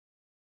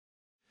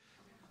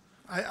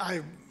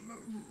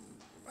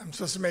I'm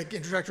supposed to make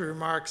introductory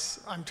remarks.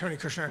 I'm Tony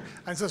Kushner.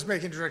 I'm supposed to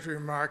make introductory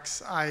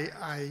remarks. I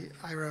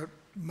wrote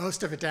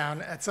most of it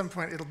down. At some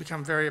point, it'll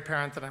become very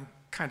apparent that I'm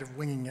kind of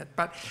winging it.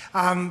 But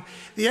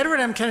the Edward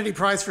M. Kennedy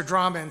Prize for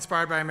Drama,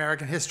 inspired by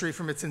American history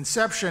from its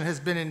inception, has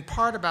been in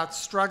part about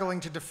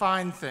struggling to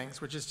define things,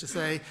 which is to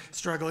say,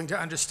 struggling to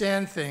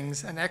understand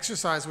things, an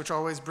exercise which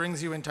always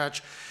brings you in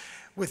touch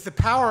with the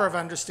power of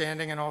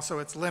understanding and also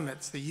its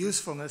limits, the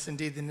usefulness,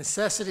 indeed the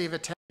necessity of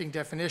attempting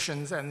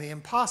definitions and the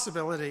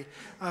impossibility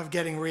of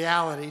getting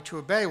reality to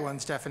obey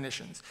one's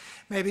definitions.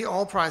 Maybe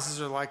all prizes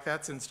are like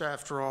that, since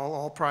after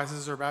all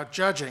prizes are about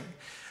judging.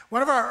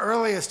 One of our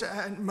earliest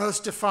and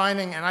most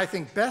defining and I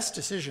think best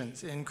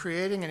decisions in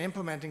creating and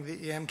implementing the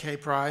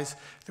EMK Prize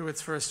through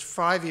its first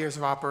 5 years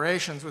of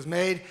operations was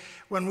made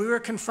when we were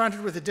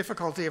confronted with the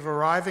difficulty of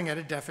arriving at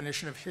a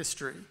definition of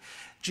history.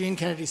 Jean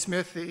Kennedy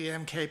Smith, the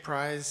EMK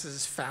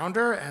Prize's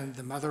founder and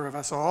the mother of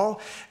us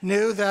all,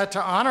 knew that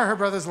to honor her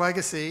brother's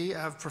legacy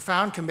of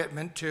profound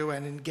commitment to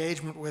and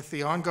engagement with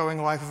the ongoing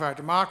life of our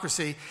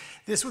democracy,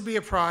 this would be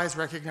a prize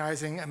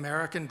recognizing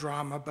American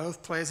drama,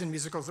 both plays and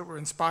musicals that were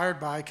inspired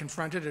by,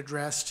 confronted,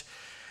 addressed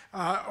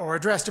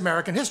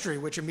American history,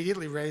 which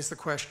immediately raised the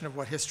question of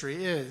what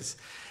history is.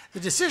 The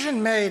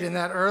decision made in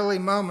that early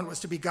moment was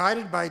to be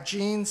guided by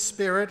Jean's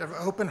spirit of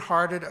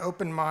open-hearted,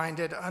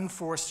 open-minded,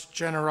 unforced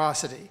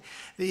generosity.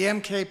 The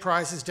EMK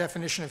Prize's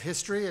definition of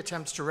history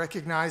attempts to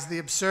recognize the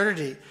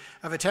absurdity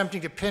of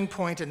attempting to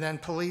pinpoint and then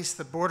police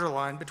the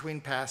borderline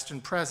between past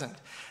and present.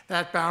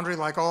 That boundary,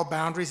 like all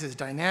boundaries, is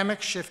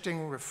dynamic,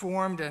 shifting,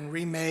 reformed, and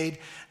remade,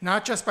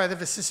 not just by the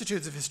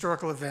vicissitudes of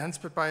historical events,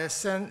 but by,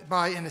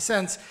 in a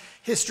sense,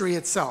 history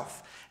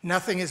itself.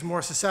 Nothing is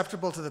more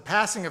susceptible to the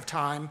passing of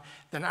time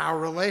than our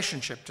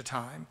relationship to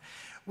time.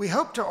 We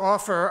hope to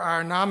offer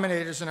our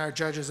nominators and our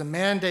judges a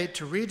mandate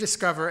to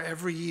rediscover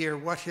every year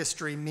what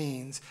history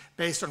means,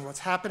 based on what's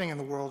happening in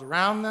the world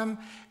around them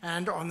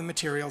and on the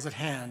materials at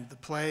hand, the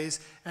plays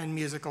and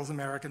musicals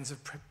Americans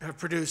have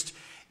produced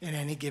in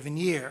any given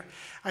year.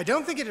 I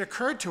don't think it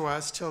occurred to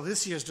us till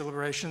this year's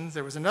deliberations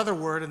there was another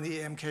word in the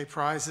EMK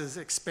Prize's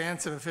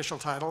expansive official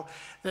title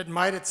that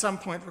might at some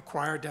point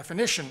require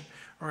definition,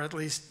 or at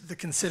least the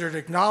considered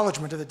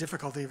acknowledgement of the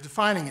difficulty of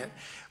defining it.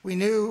 We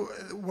knew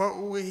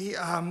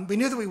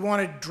that we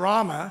wanted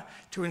drama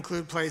to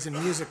include plays and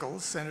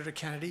musicals. Senator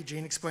Kennedy,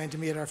 Jean explained to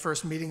me at our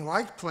first meeting,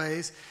 liked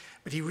plays,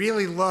 but he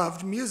really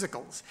loved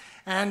musicals.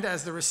 And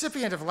as the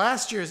recipient of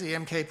last year's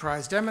EMK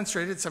Prize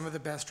demonstrated, some of the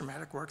best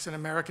dramatic works in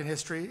American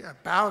history,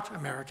 about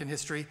American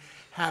history,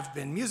 have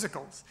been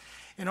musicals.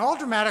 In all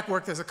dramatic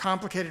work, there's a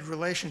complicated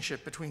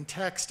relationship between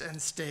text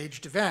and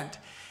staged event.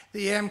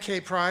 The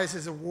EMK Prize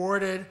is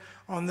awarded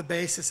on the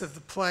basis of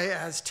the play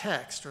as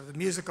text, or the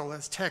musical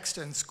as text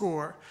and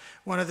score.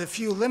 One of the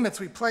few limits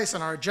we place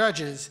on our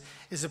judges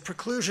is a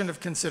preclusion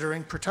of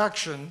considering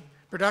production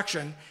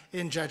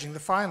in judging the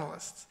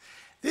finalists.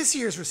 This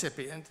year's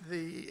recipient,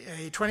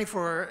 a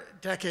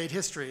 24-decade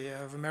history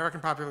of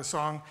American popular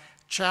song,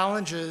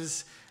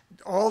 challenges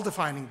all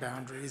defining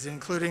boundaries,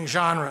 including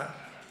genre.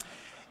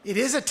 It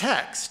is a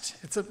text,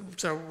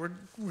 so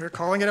we're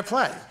calling it a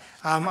play.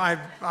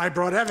 I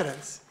brought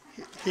evidence.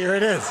 Here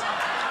it is.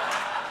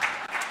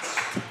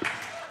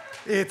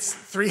 It's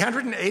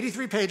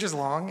 383 pages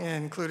long,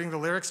 including the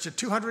lyrics to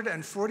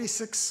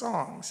 246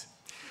 songs.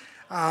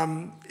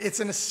 It's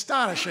an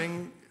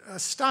astonishing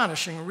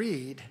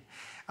read,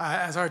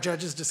 as our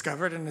judges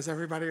discovered, and as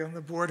everybody on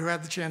the board who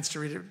had the chance to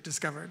read it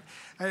discovered.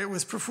 It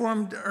was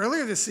performed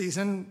earlier this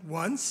season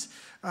once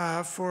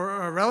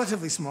for a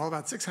relatively small,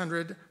 about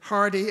 600,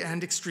 hardy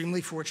and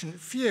extremely fortunate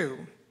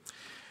few.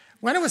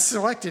 When it was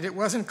selected, it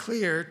wasn't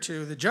clear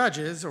to the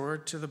judges or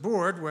to the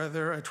board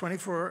whether a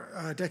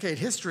 24-decade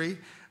history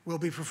will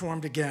be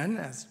performed again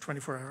as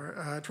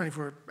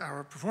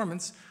 24-hour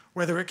performance,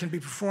 whether it can be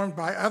performed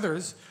by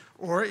others,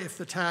 or if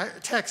the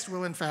text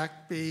will in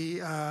fact be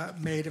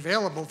made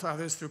available to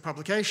others through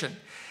publication.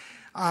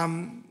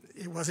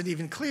 It wasn't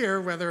even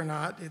clear whether or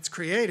not its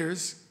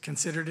creators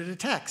considered it a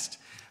text,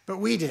 but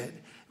we did.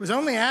 It was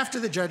only after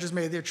the judges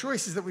made their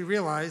choices that we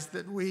realized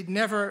that we'd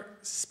never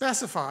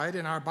specified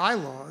in our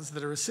bylaws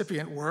that a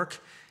recipient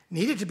work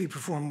needed to be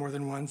performed more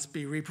than once,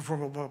 be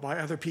reperformable by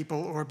other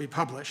people, or be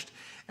published.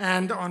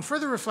 And on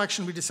further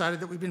reflection, we decided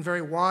that we'd been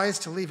very wise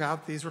to leave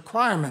out these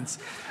requirements,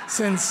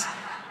 since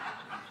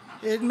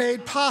it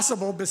made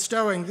possible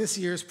bestowing this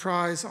year's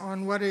prize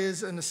on what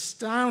is an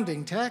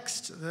astounding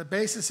text, the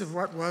basis of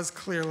what was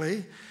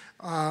clearly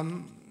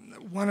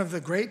one of the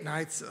great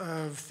nights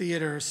of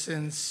theater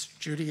since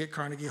Judy at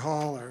Carnegie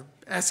Hall or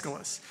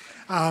Aeschylus.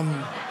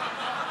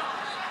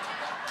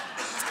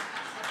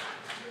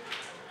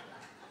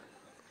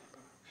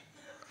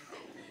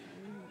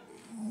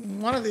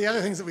 One of the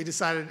other things that we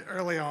decided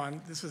early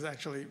on, this was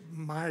actually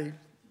my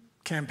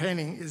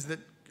campaigning, is that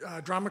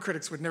drama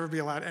critics would never be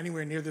allowed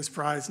anywhere near this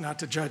prize, not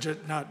to judge it.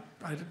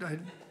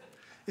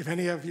 If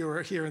any of you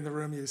are here in the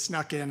room, you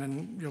snuck in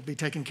and you'll be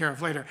taken care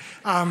of later.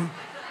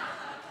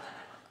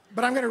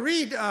 But I'm going to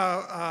read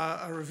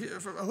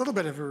a little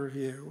bit of a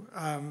review.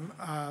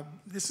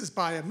 This is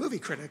by a movie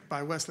critic,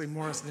 by Wesley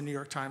Morris of the New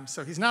York Times.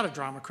 So he's not a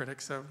drama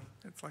critic, so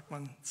it's like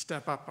one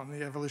step up on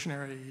the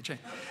evolutionary chain.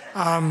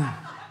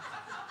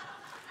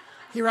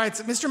 He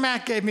writes, Mr.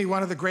 Mack gave me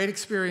one of the great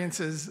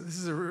experiences.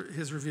 This is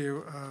his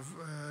review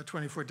of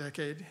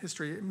 24-decade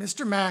history.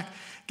 Mr. Mack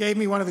gave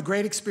me one of the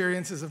great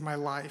experiences of my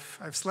life.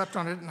 I've slept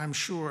on it, and I'm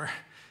sure.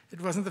 It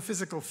wasn't the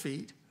physical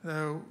feat,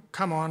 though,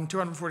 come on,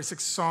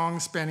 246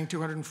 songs spanning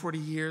 240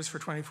 years for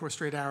 24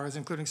 straight hours,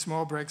 including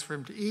small breaks for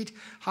him to eat,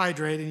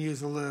 hydrate, and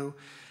use the loo.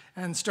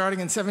 And starting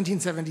in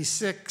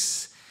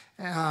 1776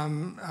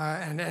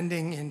 and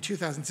ending in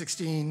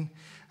 2016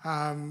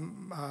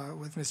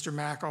 with Mr.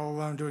 Mack all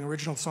alone doing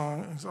original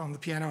songs on the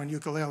piano and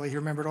ukulele. He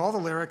remembered all the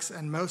lyrics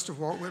and most of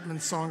Walt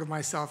Whitman's Song of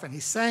Myself, and he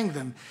sang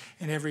them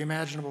in every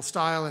imaginable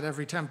style, at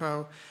every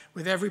tempo,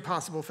 with every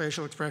possible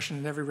facial expression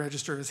and every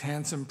register of his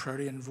handsome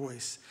protean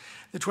voice.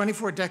 The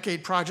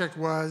 24-decade project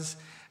was,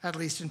 at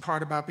least in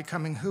part, about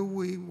becoming who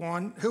we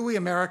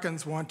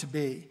Americans want to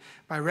be,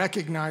 by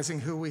recognizing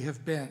who we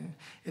have been.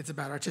 It's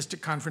about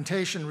artistic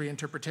confrontation,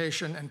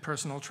 reinterpretation, and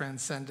personal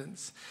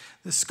transcendence.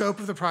 The scope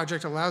of the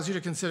project allows you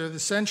to consider the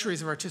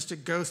centuries of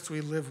artistic ghosts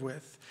we live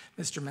with.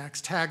 Mr.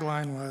 Mack's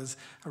tagline was,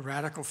 a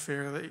radical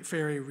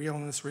fairy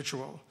realness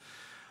ritual.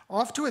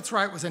 Off to its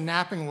right was a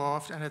napping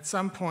loft, and at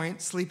some point,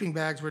 sleeping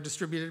bags were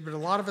distributed, but a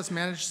lot of us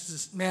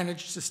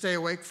managed to stay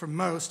awake for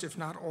most, if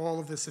not all,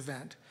 of this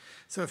event.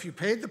 So if you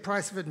paid the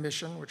price of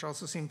admission, which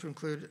also seemed to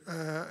include,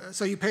 a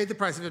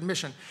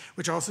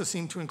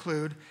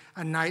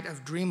night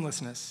of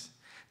dreamlessness.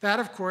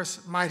 That, of course,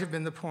 might have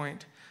been the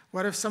point.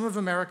 What if some of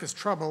America's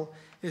trouble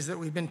is that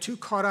we've been too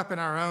caught up in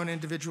our own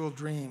individual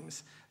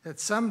dreams, that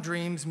some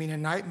dreams mean a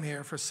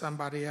nightmare for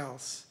somebody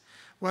else?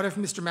 What if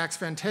Mr. Mack's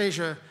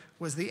Fantasia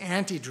was the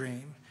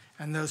anti-dream,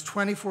 and those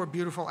 24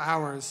 beautiful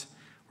hours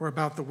were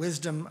about the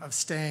wisdom of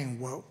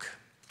staying woke?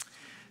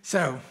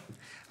 So,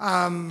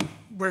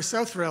 we're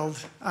so thrilled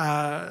to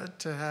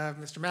have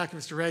Mr. Mack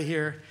and Mr. Ray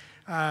here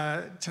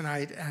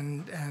tonight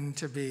and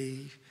to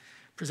be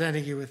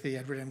presenting you with the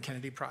Edward M.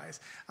 Kennedy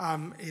Prize.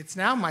 It's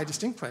now my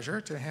distinct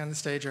pleasure to hand the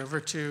stage over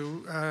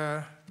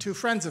to two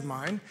friends of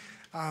mine.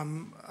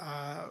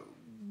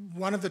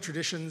 One of the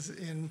traditions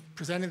in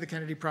presenting the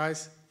Kennedy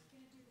Prize.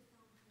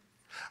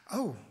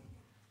 Oh,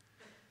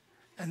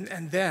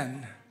 and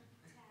then,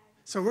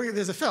 so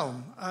there's a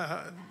film.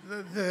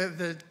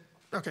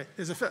 Okay,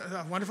 there's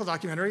a wonderful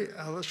documentary,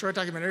 a short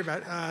documentary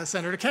about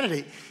Senator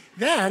Kennedy.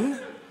 Then,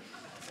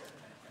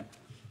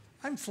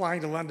 I'm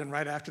flying to London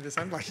right after this.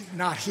 I'm like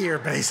not here,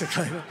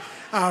 basically.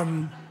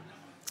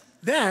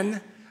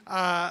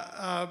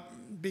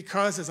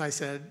 Because, as I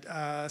said,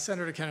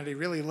 Senator Kennedy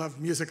really loved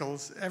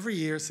musicals. Every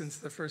year since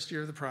the first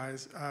year of the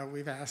prize,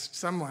 we've asked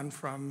someone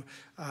from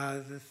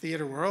the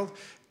theater world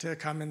to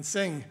come and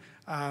sing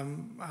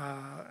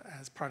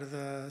as part of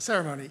the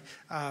ceremony.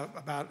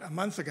 About a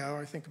month ago,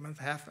 I think a month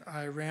and a half,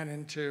 I ran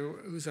into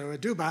Uzo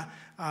Aduba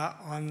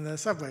on the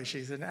subway.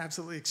 She's an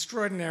absolutely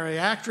extraordinary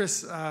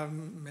actress.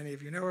 Many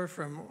of you know her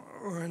from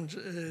Orange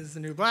is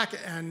the New Black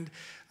and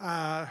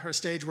her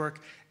stage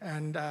work.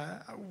 And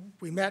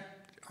we met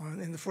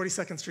in the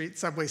 42nd Street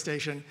subway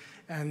station,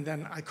 and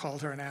then I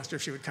called her and asked her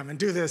if she would come and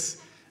do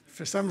this.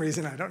 For some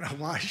reason, I don't know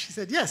why, she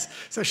said yes.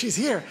 So she's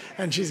here,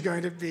 and she's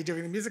going to be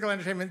doing the musical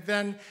entertainment.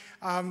 Then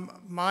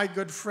my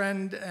good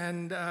friend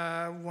and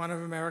one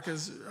of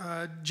America's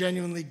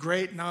genuinely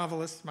great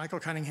novelists, Michael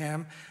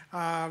Cunningham,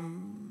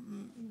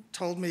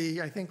 told me,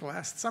 I think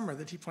last summer,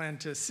 that he planned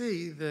to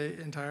see the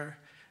entire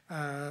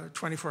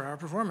 24-hour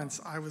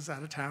performance. I was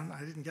out of town.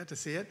 I didn't get to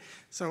see it.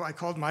 So I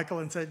called Michael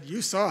and said,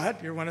 you saw it.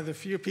 You're one of the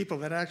few people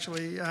that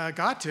actually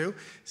got to.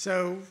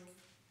 So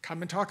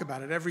come and talk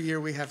about it. Every year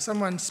we have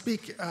someone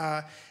speak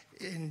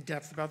in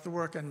depth about the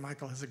work, and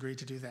Michael has agreed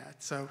to do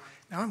that. So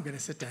now I'm going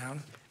to sit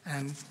down,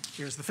 and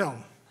here's the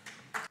film.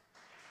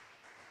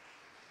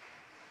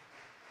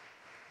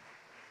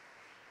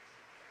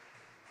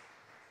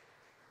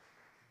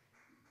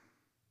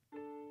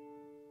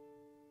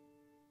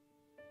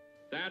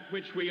 That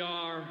which we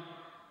are.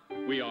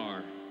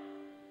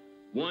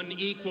 One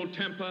equal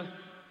temper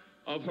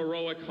of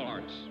heroic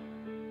hearts,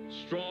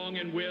 strong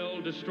in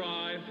will to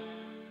strive,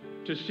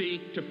 to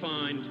seek, to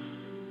find,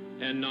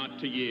 and not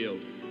to yield.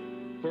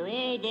 For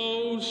all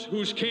those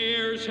whose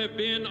cares have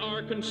been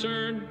our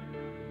concern,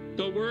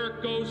 the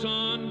work goes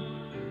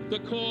on, the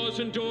cause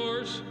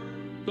endures,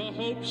 the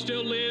hope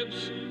still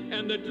lives,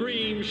 and the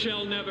dream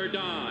shall never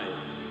die.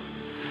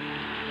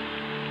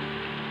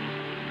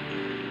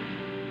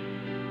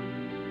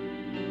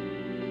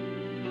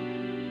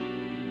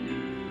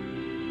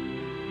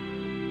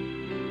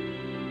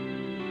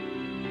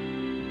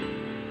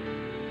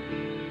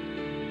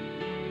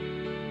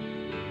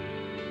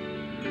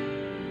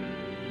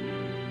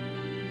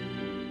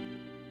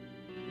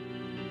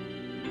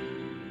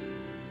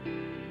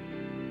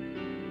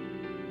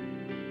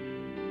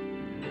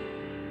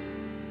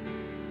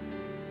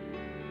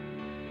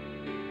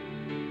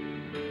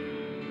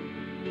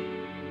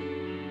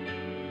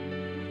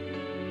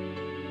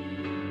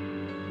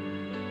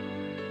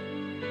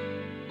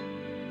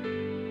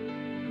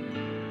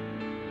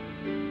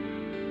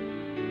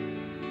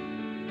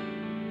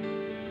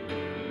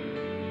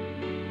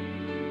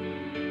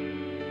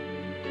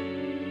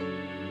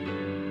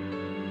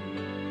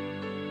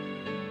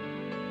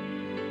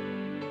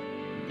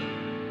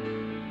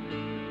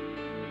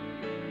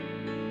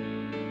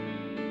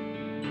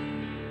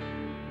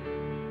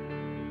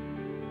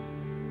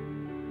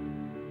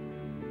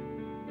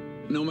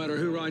 No matter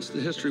who writes the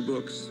history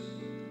books,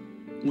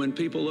 when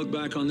people look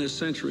back on this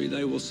century,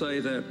 they will say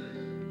that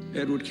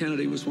Edward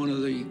Kennedy was one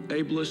of the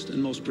ablest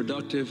and most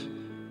productive,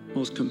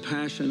 most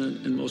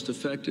compassionate and most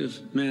effective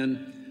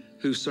men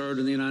who served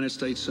in the United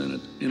States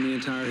Senate in the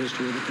entire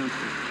history of the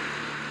country.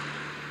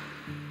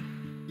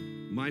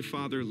 My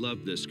father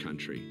loved this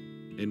country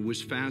and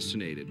was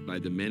fascinated by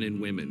the men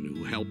and women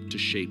who helped to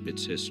shape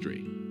its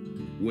history.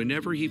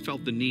 Whenever he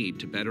felt the need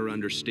to better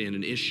understand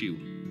an issue,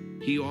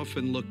 he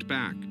often looked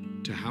back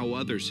to how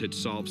others had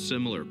solved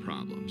similar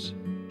problems.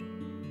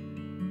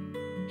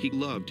 He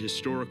loved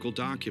historical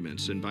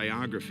documents and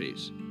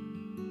biographies.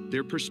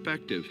 Their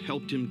perspective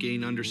helped him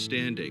gain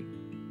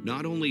understanding,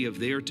 not only of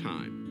their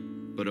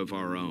time, but of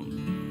our own.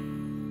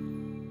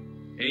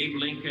 Abe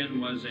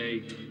Lincoln was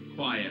a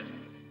quiet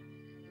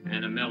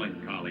and a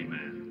melancholy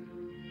man.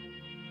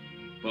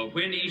 But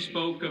when he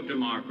spoke of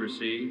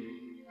democracy,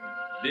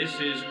 this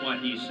is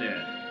what he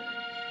said.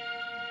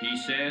 He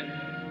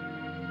said,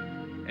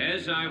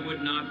 "As I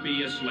would not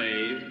be a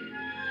slave,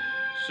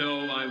 so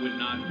I would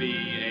not be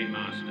a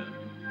master."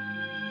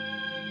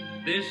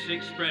 This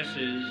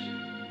expresses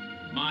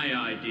my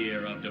idea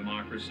of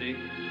democracy.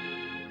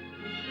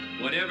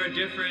 Whatever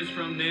differs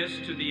from this,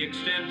 to the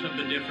extent of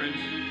the difference,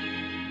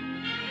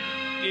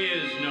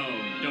 is no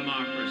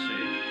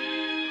democracy.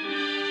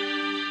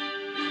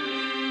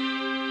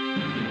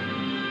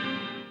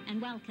 And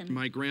welcome.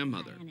 My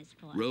grandmother,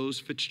 Rose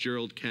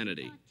Fitzgerald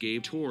Kennedy,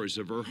 gave tours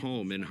of her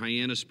home in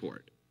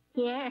Hyannisport.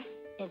 Here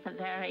is a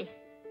very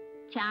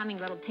charming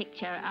little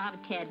picture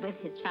of Ted with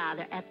his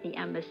father at the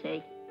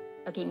embassy,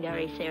 looking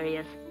very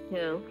serious,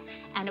 too,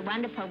 and a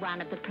wonderful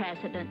one of the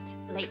president,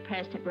 late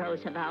President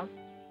Roosevelt.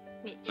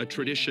 A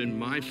tradition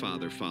my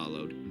father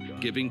followed,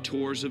 giving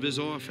tours of his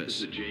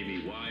office.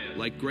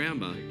 Like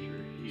Grandma,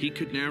 he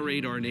could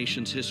narrate our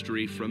nation's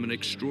history from an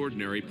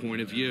extraordinary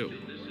point of view.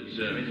 This is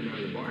a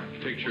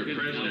picture of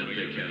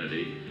President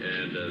Kennedy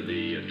and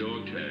the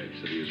dog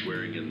tags that he was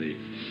wearing in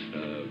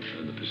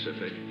the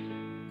Pacific.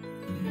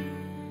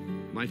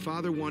 My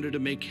father wanted to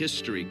make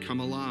history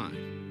come alive.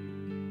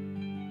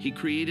 He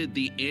created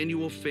the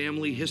annual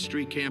family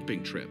history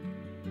camping trip.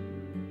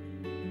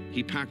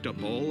 He packed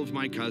up all of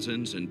my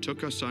cousins and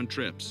took us on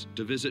trips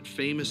to visit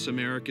famous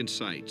American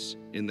sites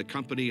in the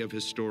company of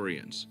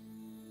historians.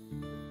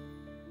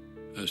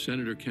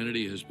 Senator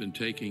Kennedy has been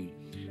taking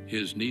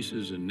his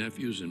nieces and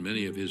nephews and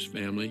many of his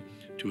family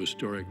to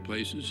historic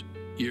places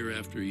year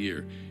after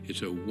year.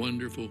 It's a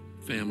wonderful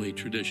family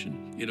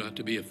tradition. It ought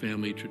to be a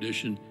family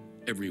tradition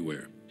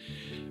everywhere,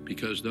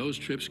 because those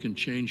trips can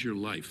change your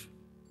life.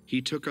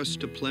 He took us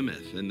to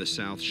Plymouth and the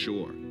South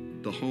Shore,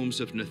 the homes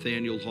of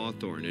Nathaniel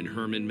Hawthorne and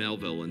Herman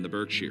Melville in the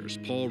Berkshires,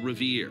 Paul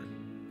Revere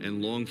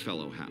and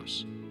Longfellow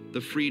House,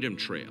 the Freedom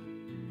Trail,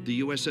 the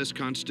USS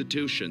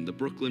Constitution, the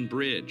Brooklyn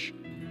Bridge,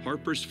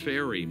 Harper's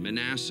Ferry,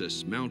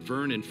 Manassas, Mount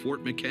Vernon,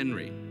 Fort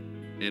McHenry,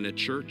 and a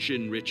church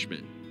in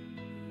Richmond.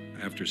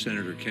 After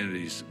Senator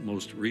Kennedy's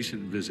most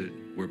recent visit,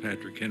 where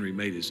Patrick Henry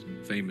made his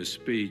famous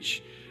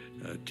speech,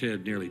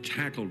 Ted nearly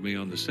tackled me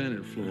on the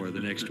Senate floor the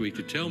next week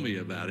to tell me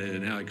about it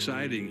and how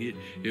exciting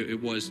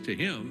it was to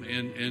him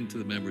and to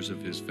the members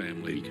of his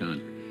family. We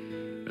can't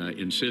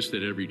insist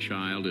that every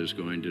child is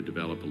going to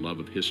develop a love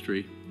of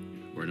history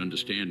or an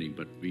understanding,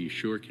 but we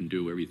sure can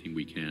do everything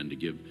we can to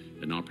give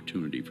an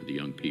opportunity for the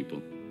young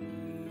people.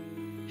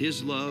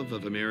 His love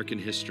of American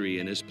history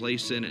and his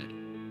place in it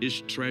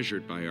is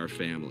treasured by our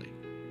family.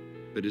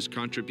 But his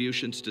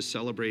contributions to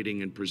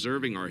celebrating and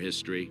preserving our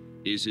history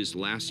is his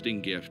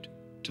lasting gift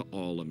to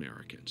all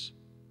Americans.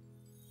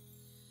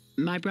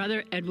 My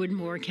brother, Edward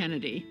Moore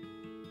Kennedy,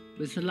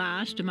 was the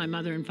last of my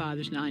mother and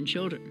father's 9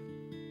 children.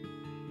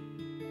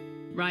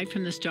 Right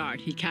from the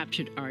start, he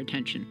captured our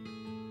attention.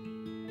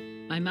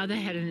 My mother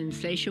had an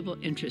insatiable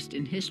interest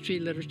in history,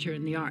 literature,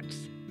 and the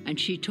arts, and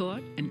she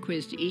taught and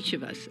quizzed each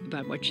of us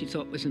about what she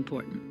thought was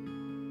important.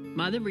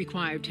 Mother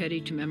required Teddy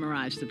to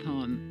memorize the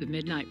poem, The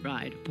Midnight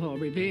Ride, of Paul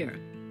Revere.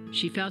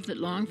 She felt that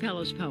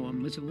Longfellow's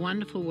poem was a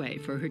wonderful way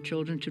for her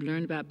children to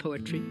learn about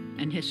poetry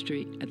and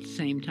history at the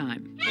same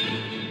time.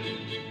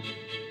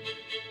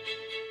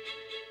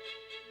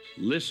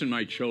 Listen,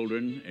 my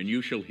children, and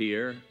you shall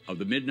hear of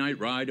the midnight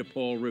ride of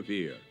Paul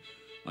Revere.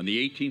 On the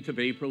 18th of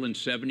April in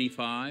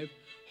 75,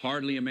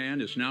 hardly a man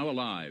is now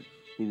alive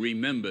who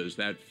remembers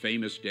that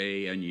famous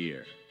day and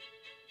year.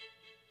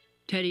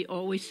 Teddy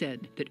always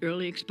said that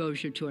early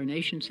exposure to our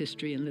nation's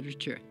history and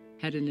literature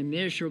had an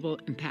immeasurable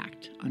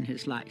impact on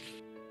his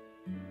life.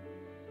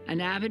 An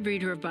avid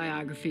reader of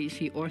biographies,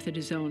 he authored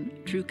his own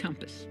True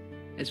Compass,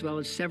 as well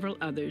as several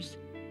others,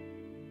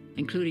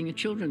 including a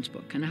children's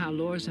book on how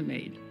laws are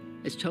made,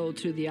 as told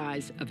through the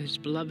eyes of his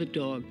beloved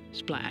dog,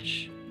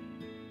 Splash.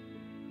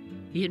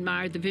 He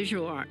admired the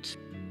visual arts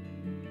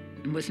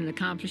and was an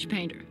accomplished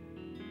painter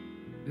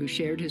who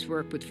shared his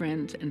work with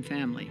friends and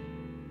family.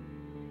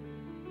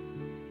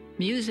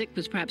 Music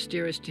was perhaps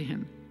dearest to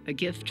him, a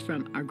gift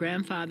from our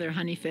grandfather,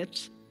 Honey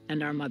Fitz,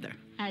 and our mother.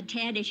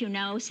 Ted, as you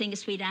know, Sing a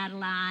Sweet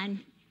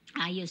Adeline.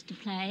 I used to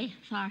play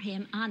for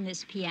him on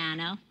this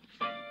piano.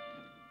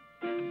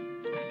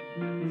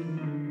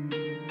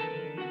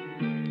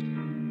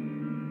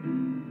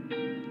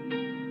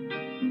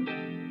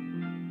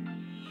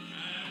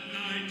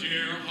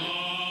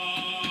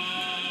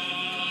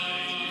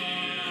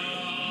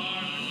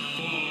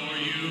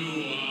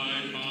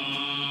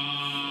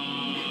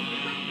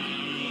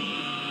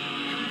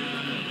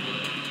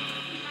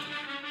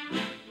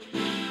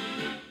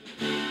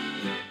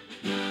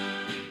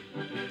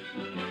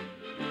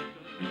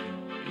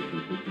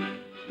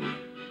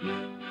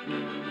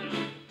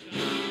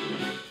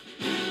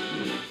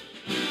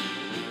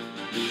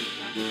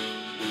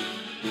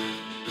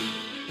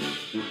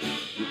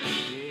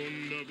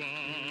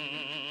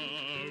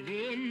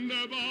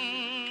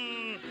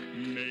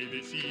 May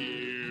this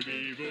year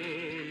be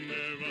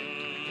wunderbar.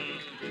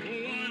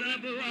 What a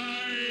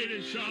bright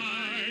and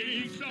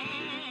shining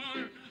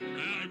star,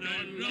 and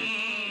I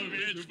love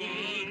it's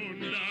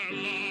wunderbar.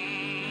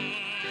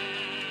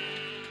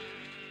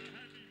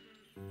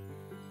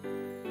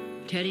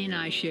 Teddy and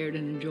I shared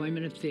an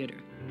enjoyment of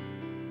theater,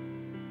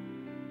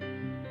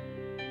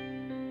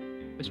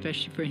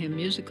 especially for him,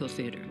 musical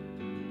theater.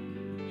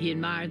 He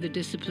admired the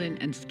discipline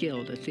and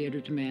skill that theater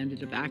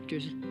demanded of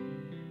actors,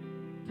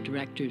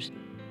 directors,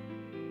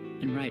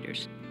 and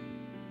writers.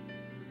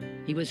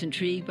 He was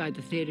intrigued by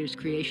the theater's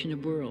creation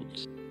of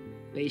worlds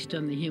based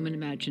on the human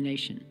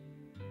imagination,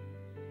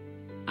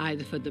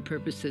 either for the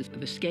purposes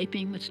of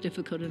escaping what's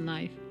difficult in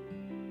life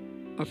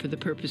or for the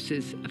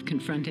purposes of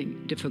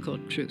confronting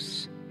difficult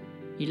truths.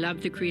 He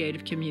loved the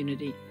creative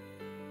community,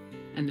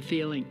 and the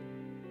feeling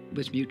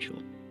was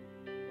mutual.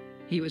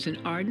 He was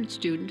an ardent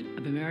student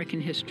of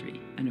American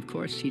history, and of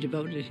course, he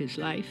devoted his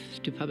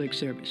life to public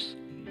service.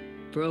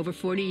 For over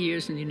 40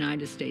 years in the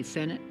United States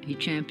Senate, he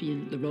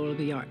championed the role of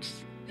the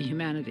arts, the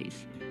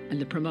humanities, and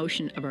the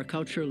promotion of our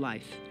cultural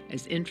life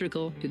as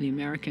integral to the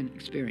American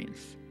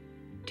experience.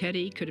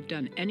 Teddy could have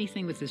done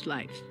anything with his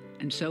life,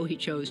 and so he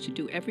chose to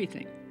do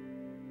everything.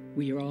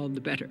 We are all the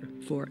better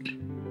for it.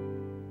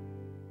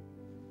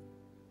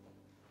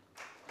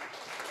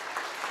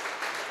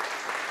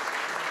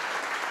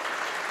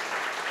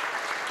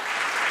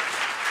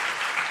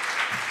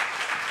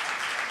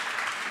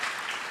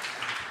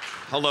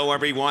 Hello,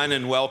 everyone,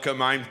 and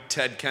welcome. I'm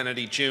Ted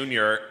Kennedy,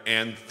 Jr.,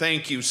 and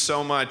thank you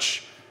so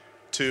much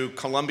to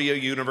Columbia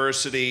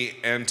University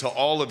and to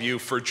all of you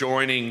for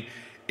joining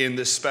in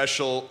this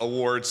special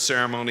awards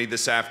ceremony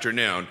this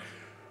afternoon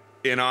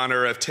in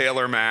honor of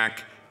Taylor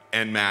Mack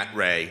and Matt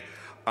Ray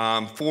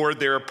for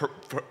their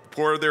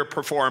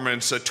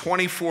performance, a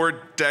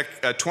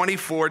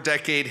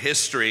 24-decade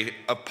history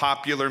of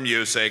popular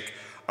music,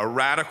 a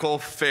radical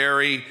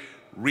fairy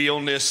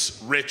realness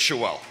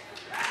ritual.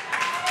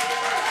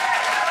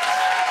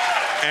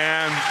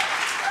 And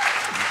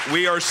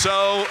we are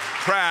so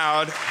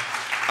proud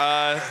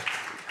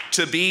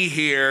to be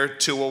here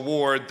to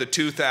award the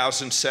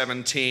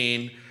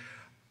 2017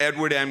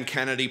 Edward M.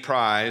 Kennedy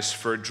Prize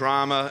for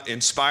Drama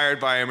Inspired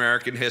by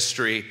American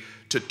History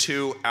to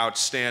two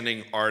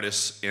outstanding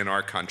artists in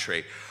our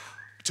country.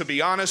 To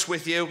be honest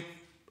with you,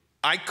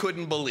 I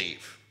couldn't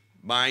believe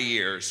my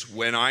ears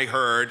when I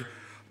heard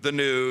the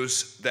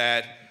news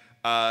that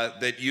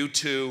you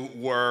two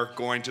were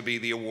going to be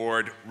the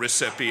award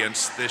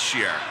recipients this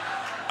year.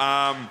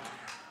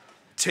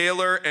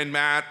 Taylor and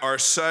Matt are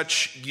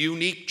such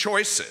unique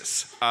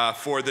choices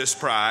for this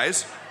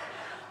prize.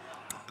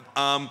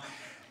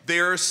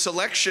 Their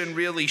selection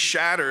really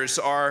shatters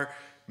our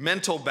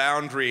mental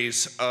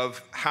boundaries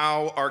of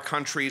how our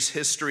country's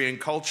history and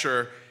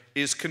culture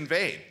is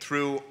conveyed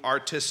through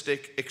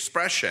artistic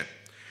expression.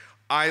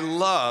 I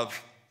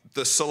love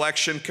the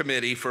selection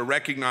committee for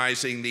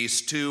recognizing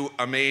these two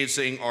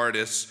amazing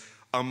artists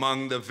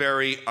among the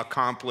very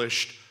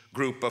accomplished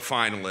group of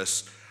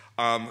finalists.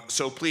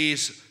 So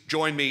please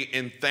join me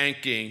in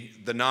thanking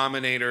the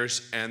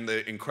nominators and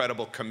the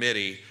incredible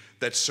committee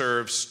that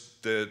serves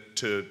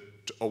to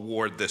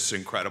award this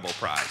incredible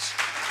prize.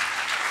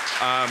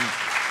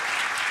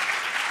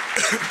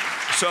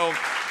 So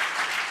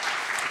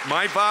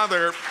my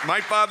father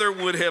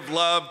would have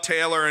loved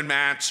Taylor and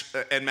Matt's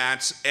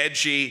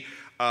edgy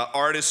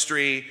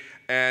artistry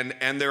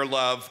and their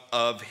love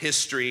of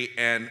history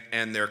and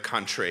their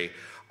country.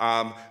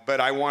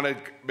 But I want to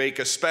make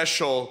a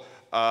special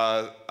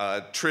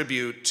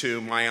tribute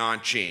to my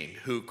Aunt Jean,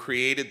 who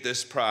created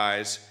this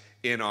prize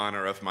in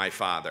honor of my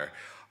father.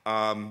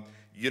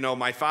 You know,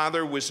 my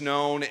father was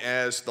known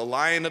as the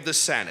Lion of the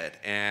Senate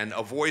and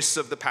a voice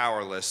of the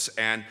powerless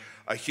and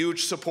a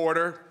huge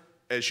supporter,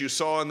 as you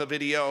saw in the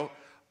video,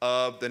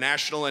 of the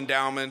National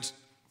Endowment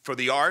for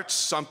the Arts,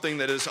 something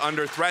that is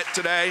under threat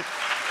today.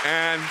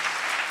 And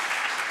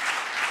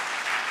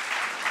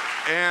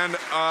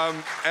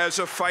as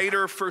a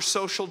fighter for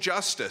social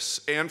justice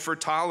and for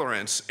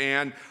tolerance.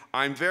 And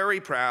I'm very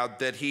proud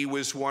that he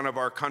was one of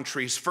our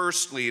country's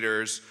first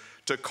leaders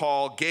to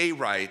call gay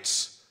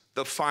rights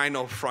the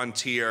final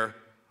frontier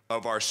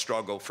of our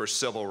struggle for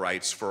civil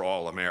rights for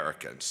all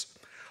Americans.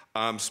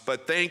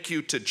 But thank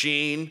you to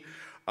Jean.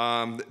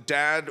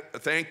 Dad,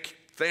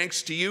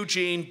 thanks to you,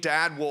 Jean,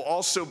 Dad will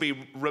also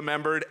be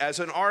remembered as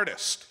an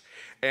artist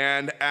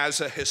and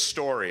as a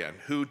historian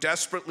who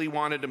desperately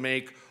wanted to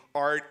make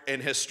art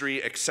and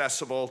history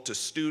accessible to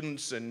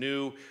students and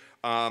new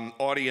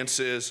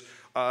audiences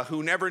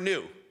who never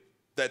knew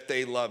that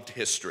they loved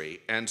history.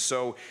 And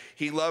so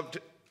he loved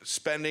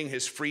spending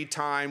his free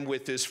time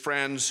with his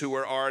friends who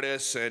were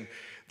artists, and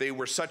they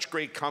were such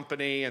great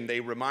company, and they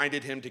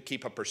reminded him to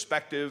keep a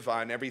perspective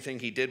on everything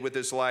he did with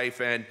his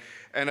life and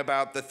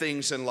about the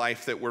things in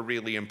life that were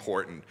really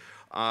important.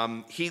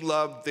 He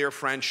loved their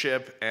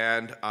friendship,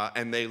 and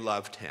they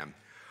loved him.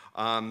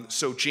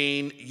 So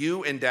Jean,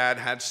 you and Dad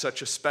had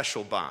such a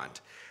special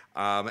bond,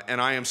 and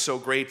I am so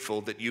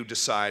grateful that you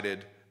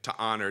decided to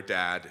honor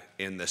Dad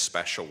in this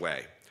special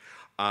way.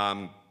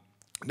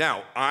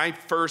 Now, I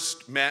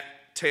first met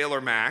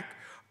Taylor Mack.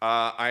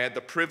 I had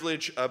the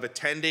privilege of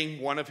attending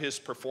one of his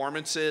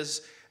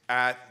performances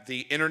at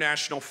the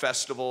International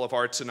Festival of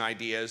Arts and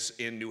Ideas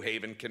in New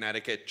Haven,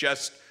 Connecticut,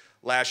 just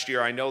last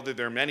year. I know that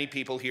there are many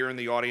people here in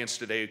the audience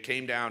today who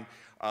came down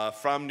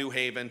from New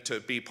Haven to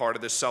be part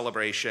of this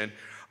celebration.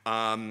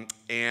 And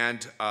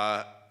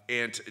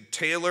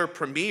Taylor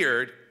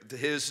premiered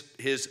his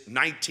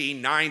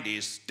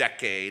 1990s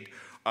decade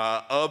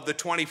of the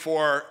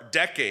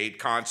 24-decade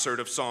concert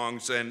of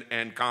songs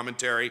and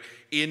commentary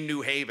in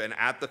New Haven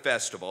at the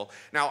festival.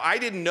 Now, I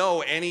didn't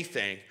know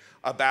anything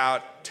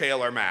about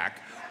Taylor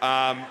Mack.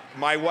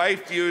 My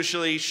wife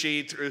usually,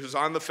 she was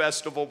on the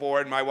festival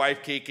board, my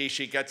wife Kiki,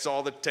 she gets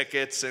all the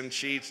tickets and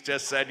she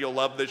just said, you'll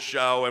love the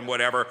show and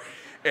whatever.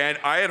 And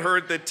I had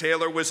heard that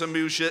Taylor was a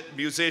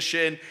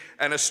musician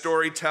and a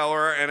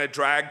storyteller and a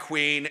drag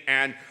queen,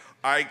 and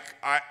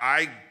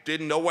I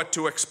didn't know what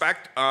to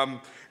expect.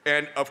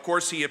 And of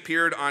course, he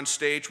appeared on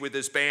stage with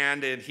his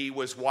band, and he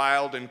was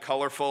wild and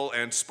colorful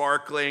and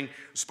sparkling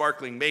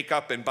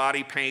makeup and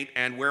body paint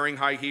and wearing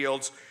high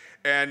heels.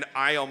 And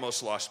I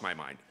almost lost my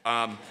mind.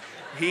 And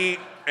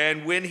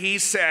when he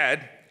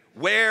said,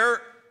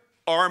 "Where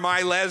are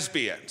my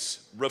lesbians?"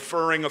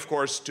 referring, of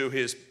course, to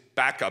his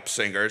backup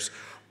singers,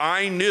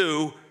 I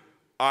knew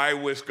I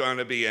was going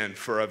to be in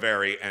for a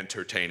very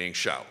entertaining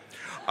show.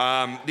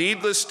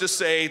 Needless to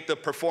say, the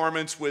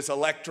performance was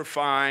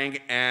electrifying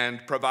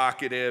and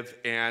provocative,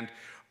 and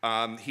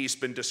he's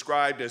been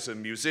described as a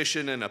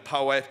musician and a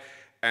poet,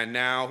 and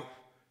now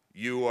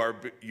you are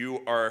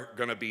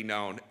going to be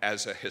known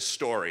as a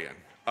historian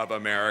of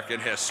American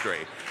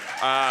history.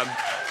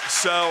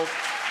 So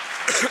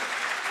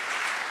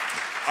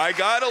I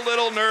got a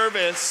little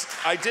nervous.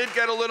 I did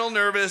get a little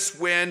nervous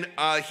when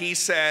he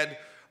said,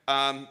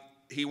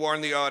 he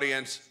warned the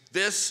audience,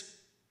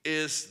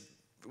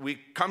 we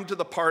come to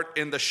the part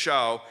in the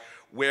show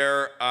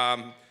where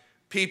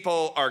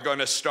people are going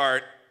to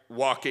start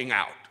walking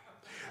out.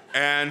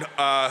 And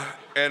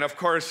of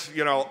course,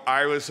 you know,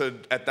 I was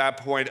at that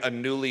point a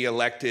newly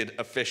elected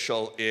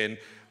official in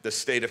the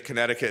state of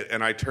Connecticut,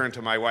 and I turned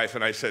to my wife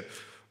and I said,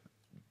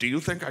 "Do you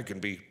think I can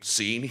be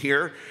seen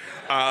here?"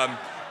 But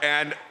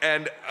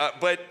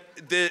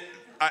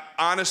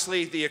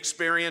honestly, the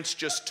experience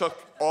just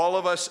took all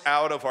of us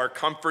out of our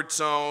comfort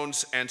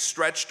zones and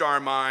stretched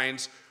our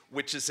minds,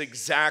 which is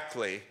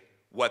exactly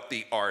what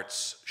the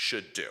arts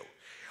should do.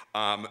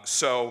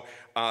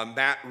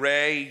 Matt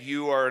Ray,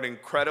 you are an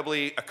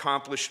incredibly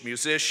accomplished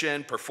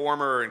musician,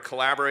 performer, and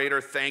collaborator.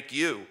 Thank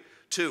you,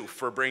 too,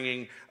 for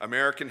bringing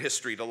American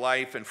history to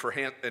life and for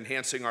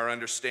enhancing our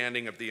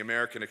understanding of the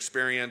American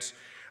experience,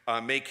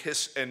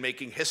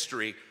 making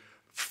history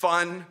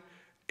fun,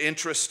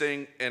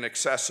 interesting, and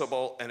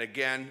accessible. And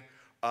again,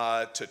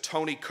 to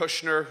Tony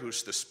Kushner,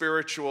 who's the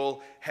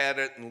spiritual head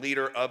and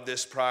leader of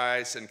this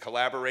prize, in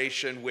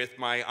collaboration with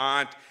my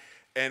aunt,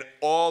 and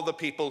all the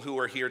people who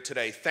are here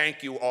today.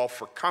 Thank you all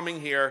for coming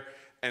here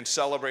and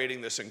celebrating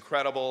this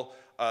incredible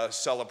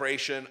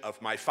celebration of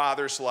my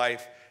father's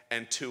life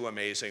and two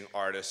amazing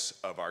artists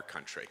of our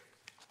country.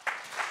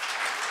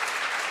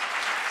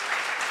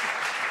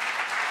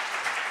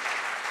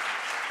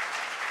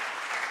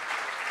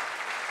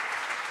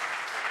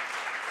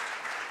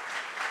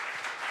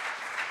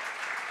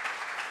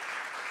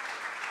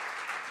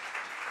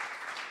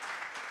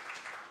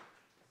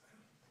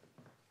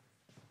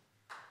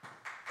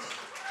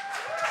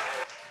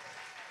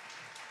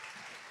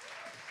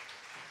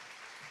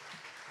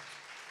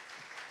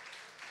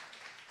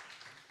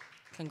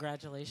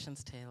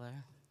 Congratulations,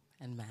 Taylor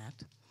and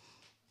Matt.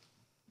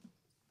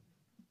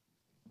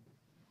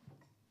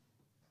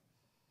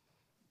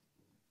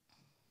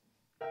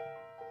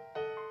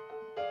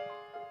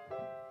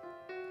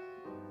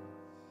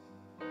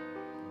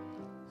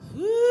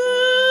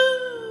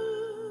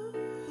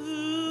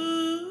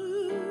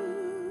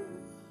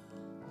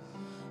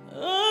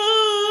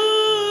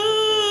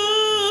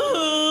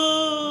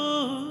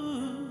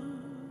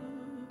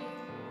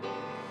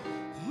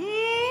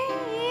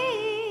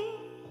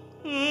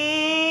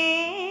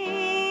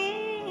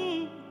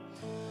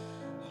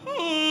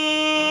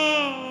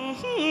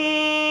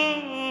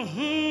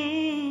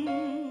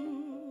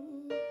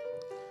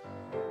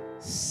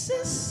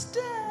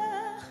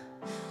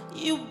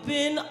 You've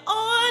been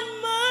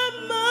on my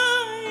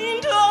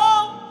mind,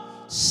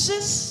 oh,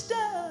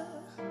 sister,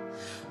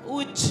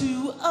 with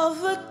two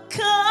of a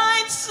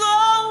kind,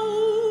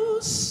 so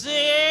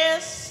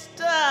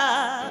sister,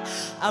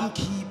 I'm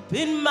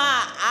keeping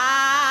my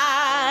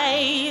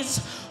eyes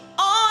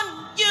on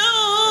you.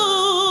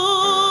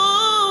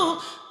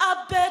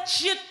 I bet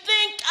you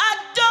think I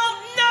don't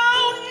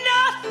know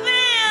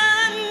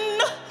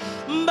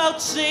nothing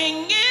about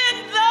singing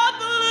the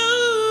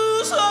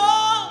blues,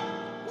 oh,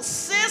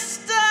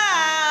 sister.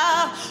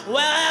 Well,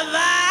 have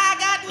I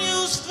got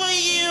news for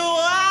you?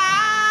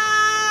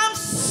 I'm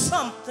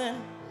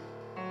something,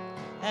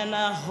 and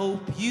I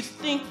hope you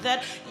think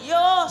that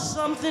you're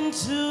something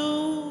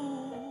too.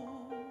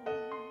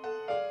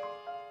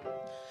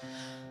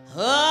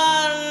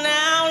 Oh,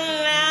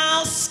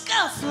 now,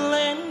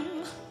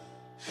 scuffling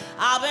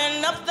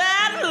riding up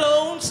that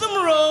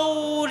lonesome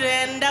road,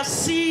 and I've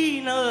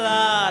seen a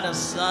lot of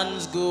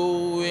suns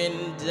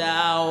going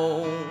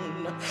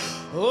down.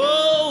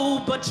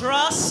 Oh, but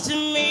trust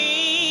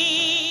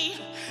me,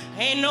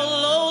 ain't no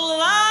low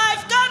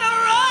life gonna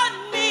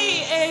run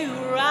me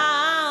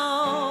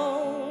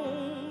around.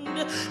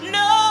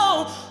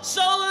 No,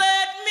 so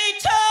let me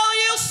tell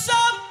you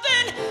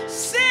something,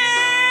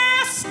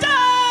 sisters,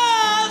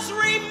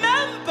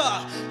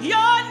 remember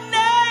your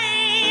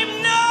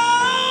name.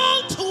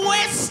 No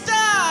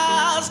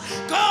twisters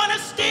gonna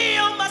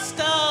steal my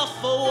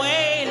stuff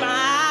away,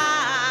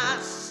 my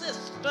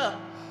sister.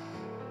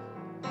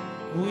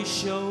 We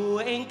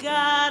sure ain't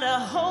got a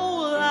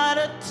whole lot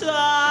of time,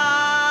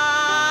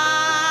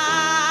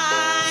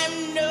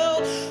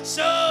 no.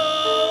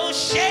 So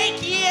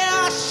shake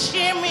your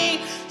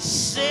shimmy,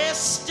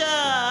 sister,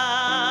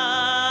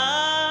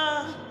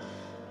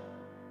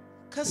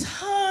 'cause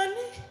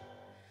honey,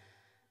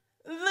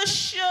 the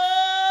sugar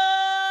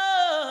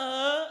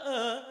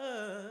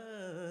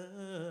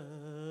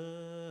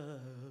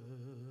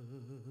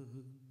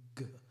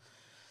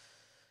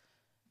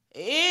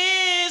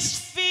is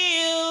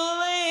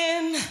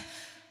feeling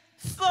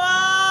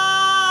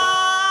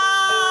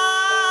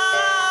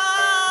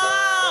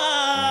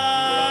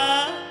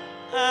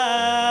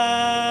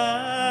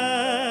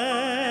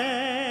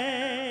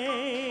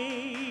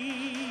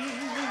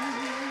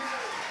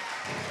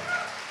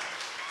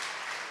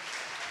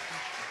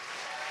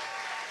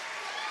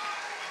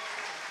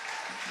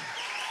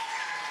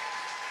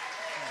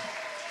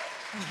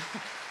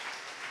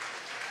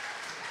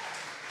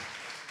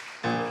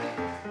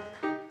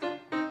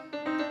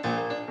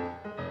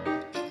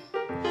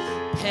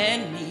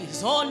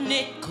pennies or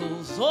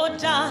nickels or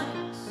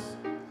dimes.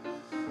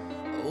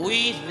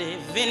 We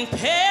live in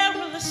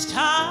perilous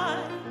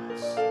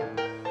times.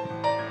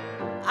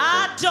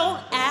 I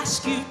don't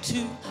ask you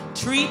to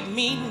treat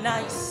me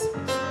nice.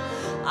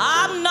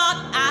 I'm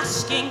not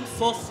asking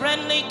for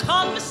friendly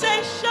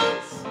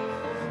conversations.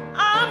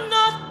 I'm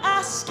not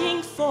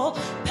asking for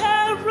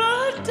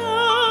paradise.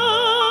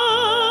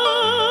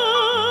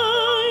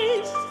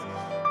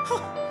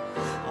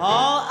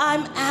 All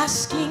I'm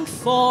asking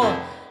for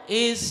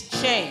is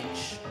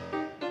change.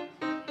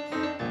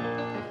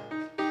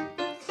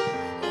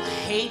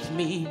 Hate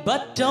me,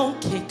 but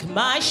don't kick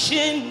my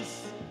shins,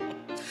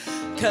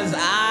 'cause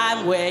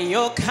I'm where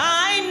your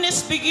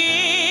kindness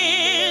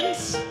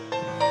begins.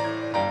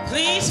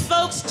 Please,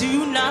 folks,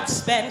 do not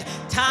spend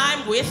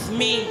time with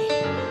me.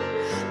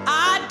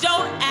 I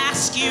don't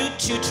ask you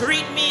to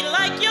treat me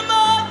like your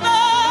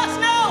mothers.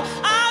 No,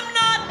 I'm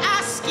not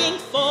asking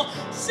for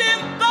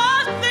sympathy.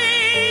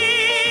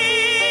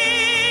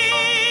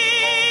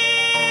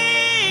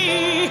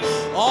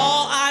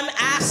 All I'm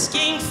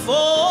asking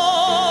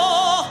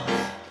for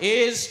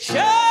is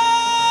change.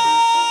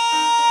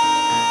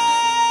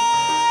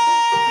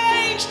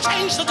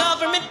 Change the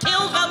government,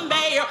 kill the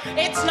mayor.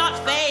 It's not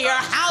fair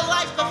how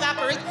life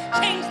evaporates.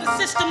 Change the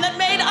system that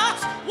made us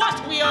what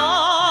we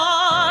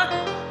are.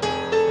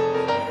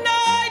 No,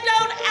 I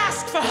don't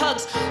ask for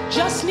hugs.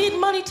 Just need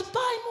money to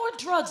buy more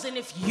drugs. And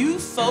if you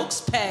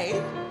folks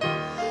pay,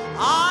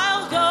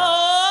 I'll go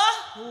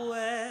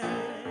away.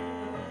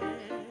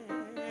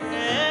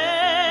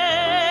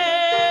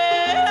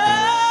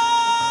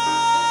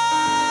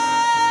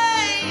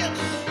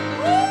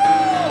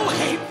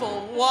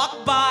 Walk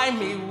by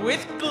me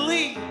with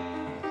glee,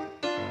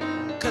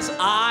 'cause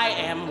I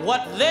am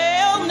what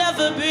they'll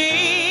never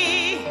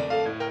be.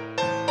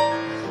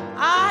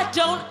 I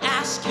don't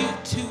ask you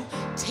to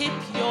tip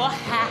your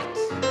hat.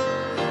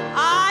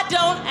 I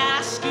don't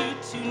ask you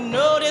to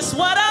notice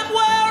what I'm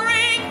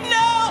wearing.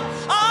 No,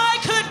 I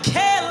could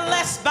care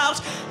less about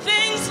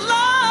things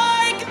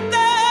like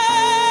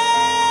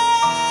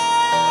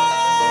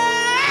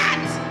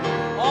that.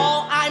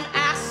 All I'm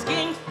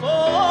asking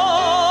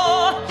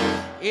for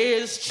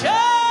is change,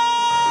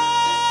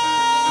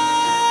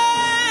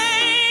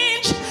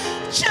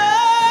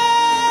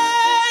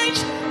 change,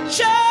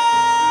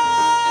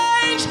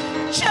 change,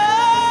 change.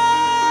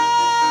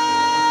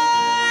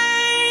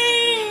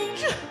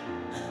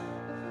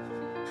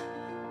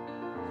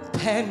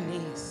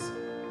 Pennies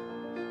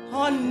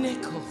or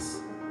nickels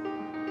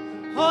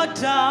or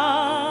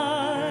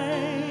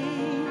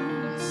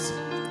dimes.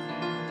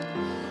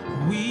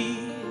 We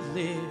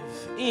live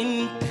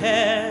in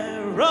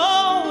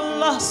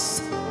perilous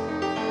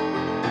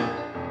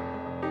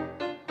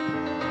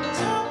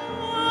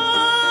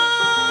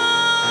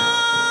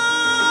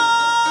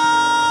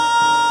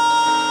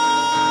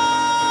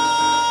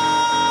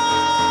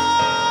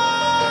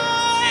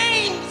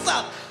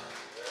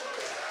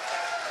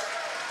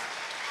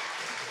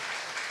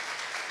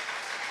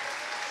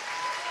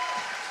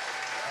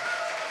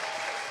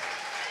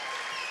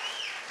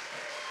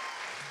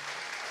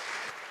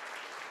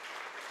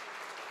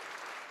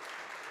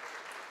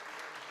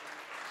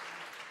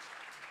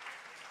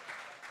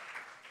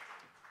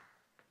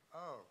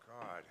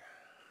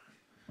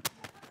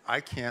I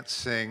can't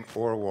sing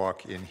or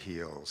walk in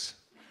heels.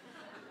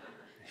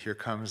 Here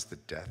comes the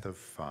death of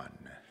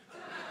fun.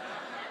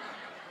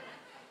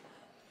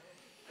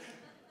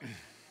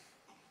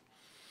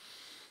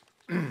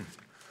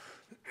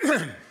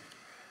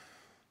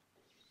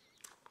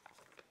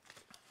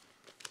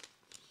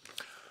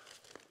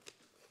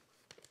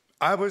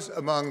 I was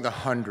among the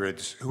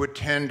hundreds who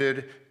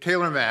attended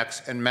Taylor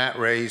Mack's and Matt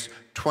Ray's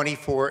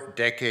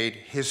 24-decade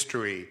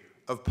history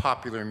of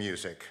popular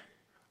music,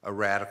 a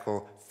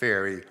radical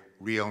fairy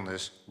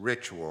realness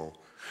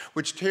ritual,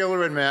 which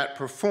Taylor and Matt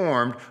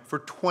performed for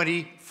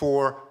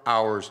 24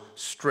 hours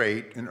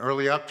straight in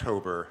early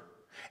October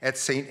at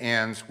St.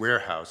 Anne's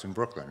Warehouse in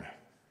Brooklyn.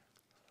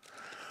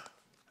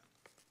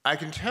 I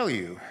can tell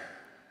you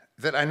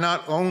that I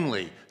not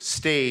only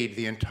stayed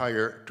the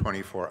entire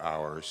 24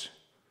 hours,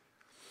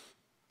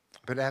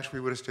 but actually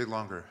would have stayed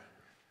longer.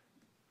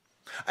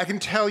 I can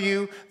tell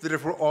you that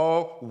if we're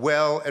all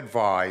well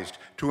advised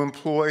to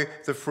employ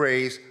the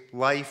phrase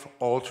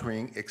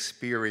life-altering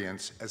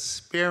experience as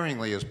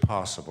sparingly as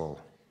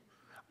possible,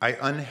 I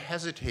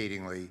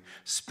unhesitatingly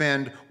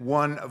spend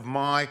one of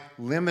my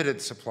limited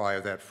supply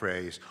of that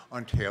phrase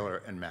on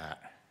Taylor and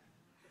Matt.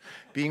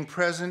 Being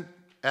present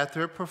at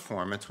their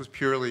performance was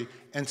purely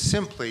and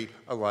simply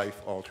a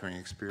life-altering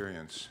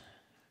experience.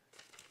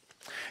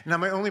 Now,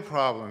 my only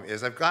problem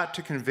is I've got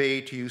to convey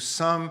to you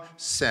some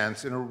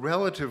sense in a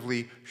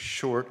relatively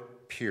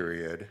short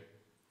period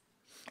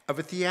of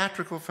a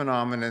theatrical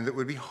phenomenon that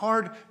would be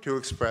hard to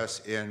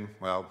express in,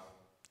 well,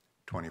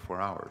 24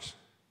 hours.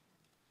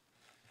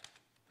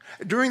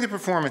 During the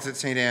performance at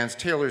St. Anne's,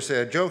 Taylor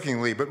said,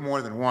 jokingly, but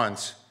more than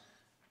once,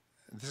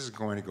 "This is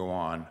going to go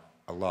on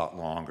a lot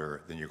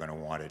longer than you're going to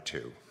want it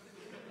to."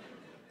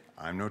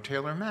 I'm no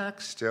Taylor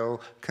Mack,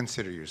 still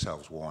consider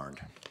yourselves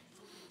warned.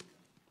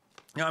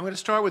 Now, I'm going to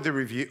start with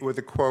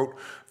a quote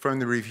from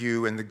the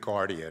review in The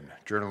Guardian,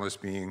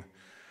 journalists being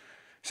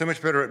so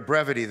much better at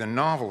brevity than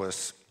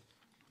novelists.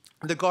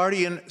 The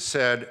Guardian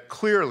said,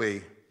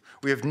 "Clearly,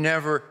 we have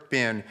never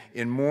been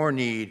in more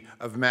need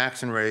of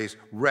Max and Ray's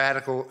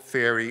radical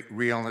fairy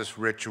realness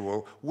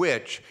ritual,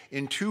 which,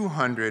 in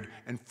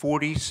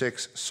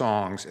 246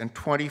 songs and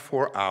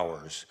 24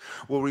 hours,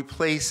 will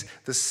replace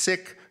the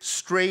sick,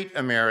 straight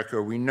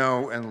America we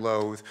know and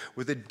loathe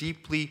with a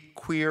deeply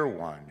queer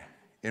one,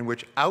 in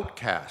which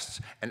outcasts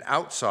and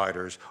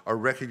outsiders are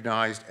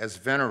recognized as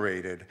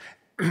venerated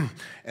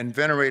and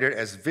venerated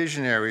as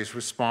visionaries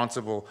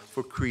responsible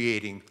for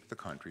creating the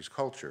country's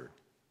culture."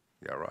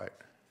 Yeah, right.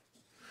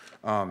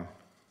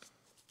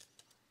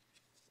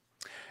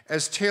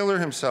 As Taylor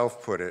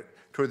himself put it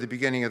toward the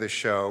beginning of the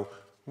show,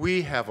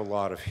 we have a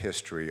lot of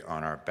history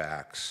on our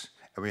backs,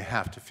 and we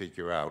have to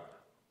figure out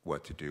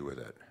what to do with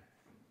it.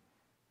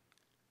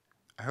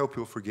 I hope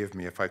you'll forgive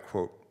me if I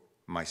quote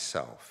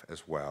myself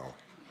as well.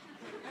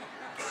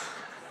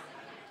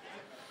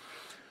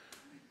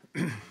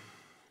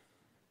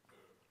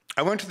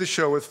 I went to the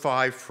show with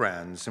 5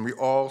 friends, and we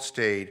all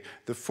stayed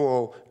the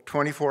full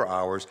 24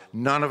 hours.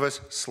 None of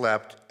us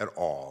slept at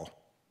all.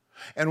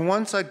 And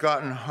once I'd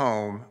gotten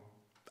home,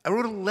 I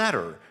wrote a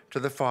letter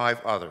to the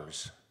 5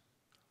 others.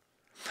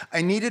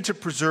 I needed to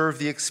preserve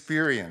the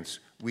experience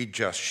we'd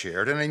just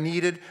shared, and I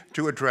needed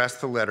to address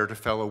the letter to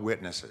fellow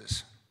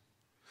witnesses.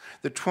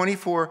 The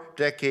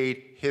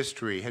 24-decade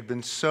history had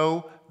been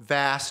so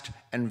vast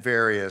and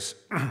various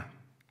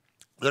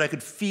that I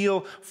could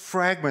feel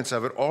fragments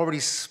of it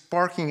already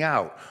sparking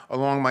out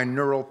along my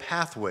neural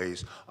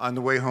pathways on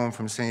the way home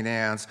from St.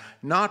 Anne's,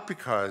 not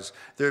because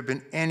there had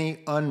been any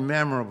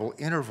unmemorable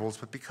intervals,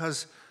 but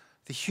because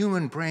the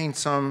human brain,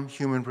 some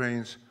human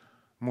brains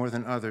more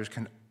than others,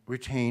 can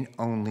retain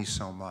only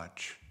so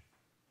much.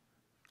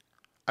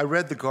 I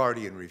read the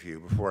Guardian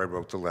review before I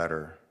wrote the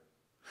letter.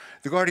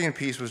 The Guardian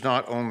piece was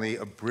not only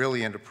a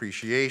brilliant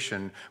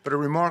appreciation, but a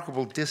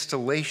remarkable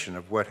distillation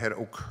of what had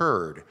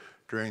occurred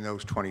during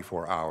those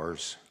 24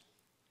 hours.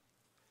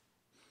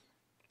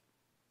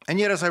 And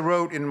yet, as I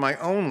wrote in my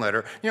own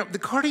letter, the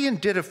Guardian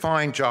did a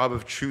fine job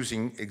of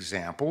choosing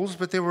examples,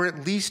 but there were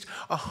at least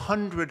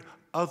 100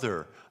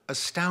 other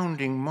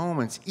astounding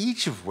moments,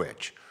 each of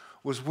which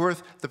was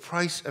worth the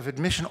price of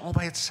admission all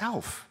by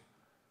itself.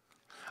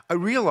 I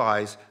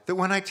realize that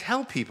when I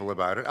tell people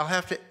about it, I'll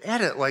have to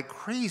edit like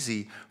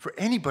crazy for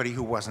anybody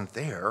who wasn't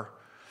there,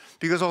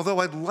 because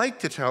although I'd like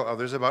to tell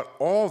others about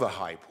all the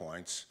high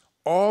points,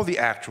 all the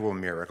actual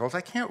miracles,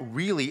 I can't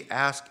really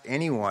ask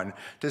anyone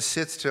to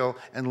sit still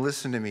and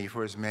listen to me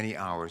for as many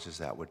hours as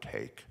that would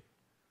take.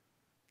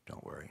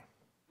 Don't worry.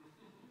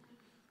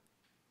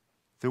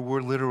 There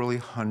were literally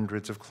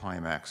hundreds of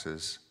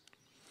climaxes,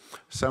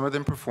 some of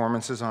them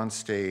performances on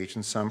stage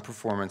and some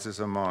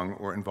performances among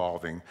or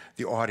involving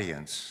the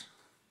audience.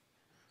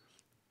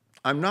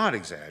 I'm not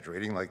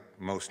exaggerating like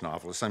most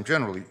novelists. I'm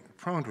generally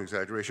prone to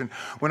exaggeration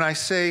when I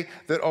say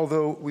that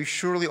although we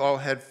surely all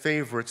had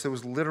favorites, there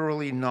was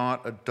literally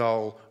not a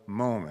dull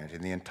moment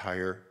in the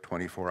entire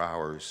 24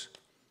 hours.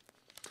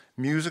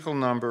 Musical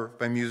number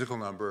by musical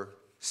number,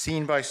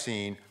 scene by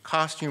scene,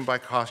 costume by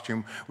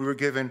costume, we were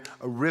given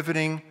a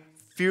riveting,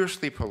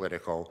 fiercely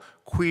political,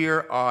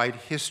 queer-eyed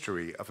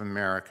history of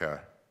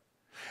America,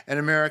 an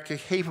America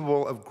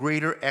capable of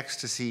greater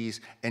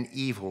ecstasies and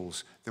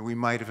evils than we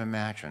might have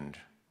imagined,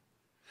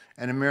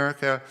 an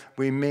America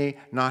we may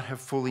not have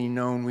fully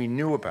known we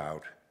knew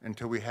about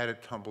until we had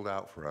it tumbled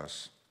out for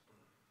us.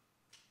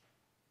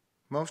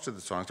 most of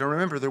the songs. Now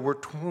remember, there were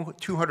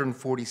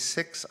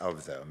 246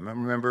 of them.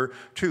 And remember,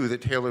 too,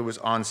 that Taylor was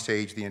on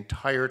stage the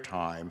entire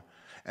time,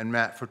 and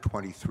Matt for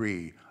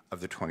 23 of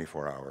the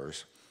 24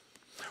 hours.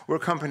 We're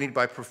accompanied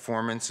by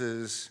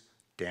performances,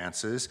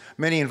 dances,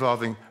 many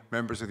involving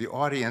members of the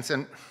audience,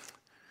 and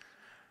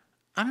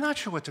I'm not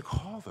sure what to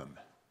call them.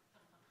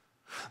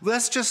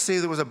 Let's just say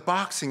there was a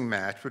boxing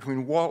match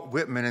between Walt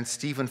Whitman and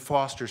Stephen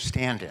Foster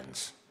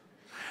stand-ins.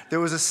 There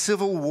was a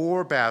Civil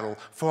War battle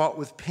fought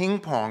with ping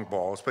pong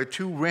balls by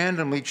two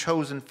randomly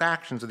chosen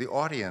factions of the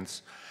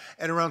audience.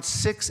 At around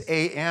 6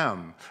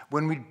 a.m.,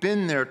 when we'd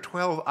been there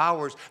 12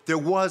 hours, there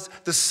was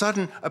the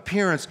sudden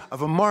appearance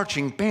of a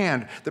marching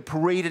band that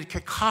paraded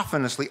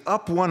cacophonously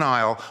up one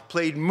aisle,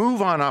 played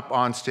Move On Up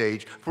on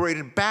stage,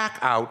 paraded back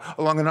out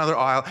along another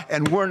aisle,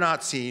 and were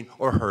not seen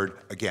or heard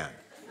again.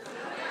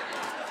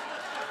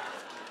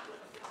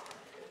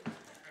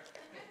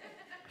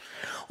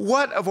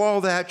 What of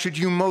all that should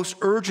you most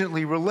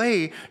urgently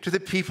relay to the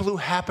people who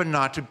happen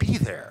not to be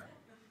there?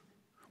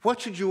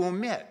 What should you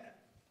omit?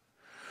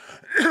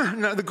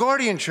 Now, The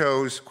Guardian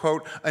chose,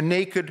 quote, a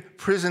naked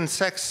prison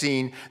sex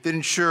scene that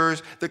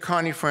ensures that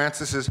Connie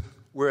Francis's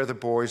Where the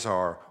Boys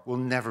Are will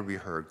never be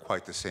heard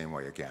quite the same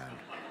way again.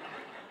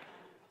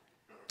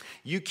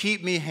 You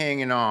Keep Me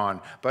Hanging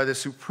On by the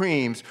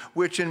Supremes,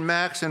 which in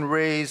Max and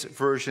Ray's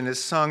version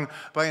is sung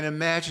by an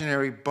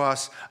imaginary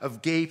bus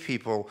of gay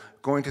people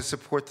going to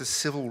support the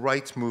civil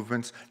rights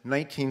movement's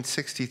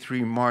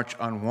 1963 March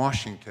on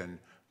Washington,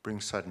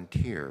 brings sudden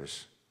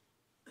tears.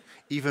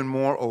 Even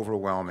more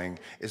overwhelming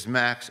is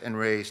Max and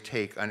Ray's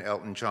take on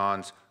Elton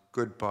John's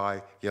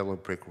Goodbye Yellow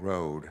Brick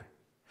Road,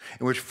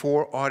 in which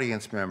 4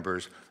 audience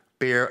members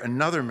bear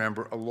another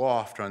member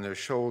aloft on their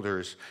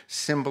shoulders,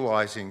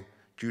 symbolizing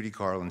Judy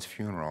Garland's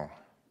funeral.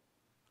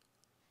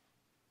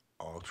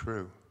 All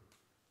true,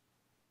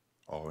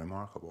 all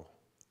remarkable.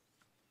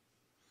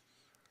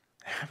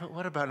 But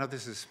what about, now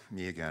this is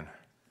me again.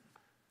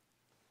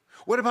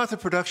 What about the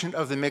production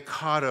of The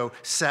Mikado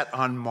set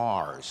on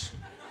Mars?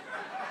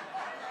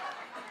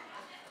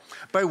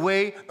 By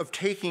way of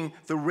taking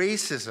the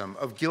racism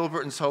of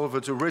Gilbert and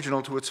Sullivan's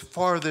original to its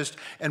farthest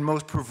and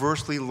most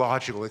perversely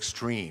logical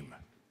extreme.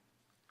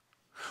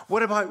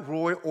 What about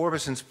Roy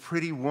Orbison's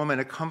Pretty Woman,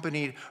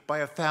 accompanied by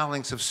a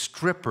phalanx of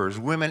strippers,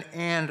 women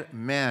and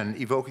men,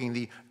 evoking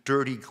the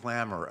dirty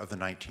glamour of the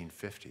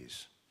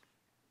 1950s?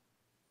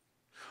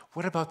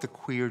 What about the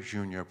Queer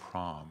Junior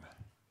Prom,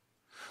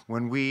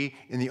 when we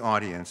in the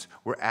audience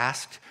were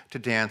asked to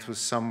dance with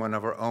someone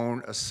of our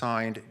own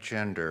assigned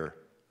gender,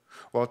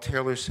 while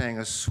Taylor sang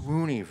a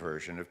swoony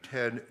version of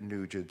Ted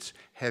Nugent's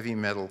heavy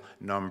metal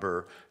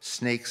number,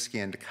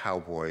 Snake-Skinned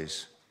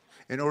Cowboys,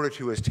 in order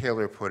to, as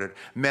Taylor put it,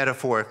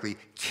 metaphorically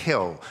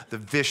kill the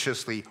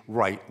viciously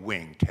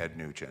right-wing Ted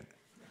Nugent?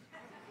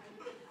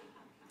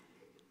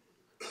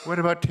 What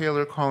about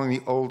Taylor calling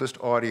the oldest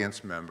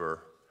audience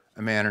member,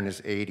 a man in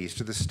his 80s,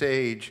 to the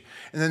stage,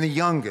 and then the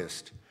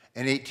youngest,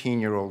 an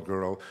 18-year-old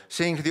girl,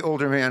 saying to the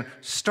older man,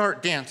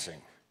 start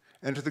dancing,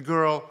 and to the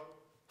girl,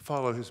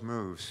 follow his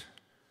moves?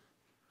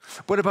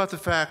 What about the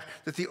fact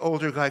that the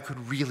older guy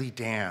could really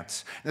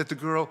dance, and that the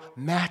girl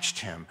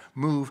matched him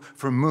move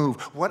for move?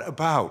 What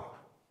about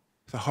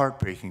the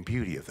heartbreaking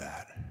beauty of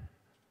that?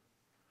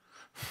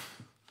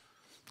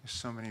 There's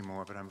so many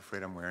more, but I'm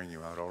afraid I'm wearing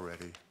you out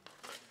already.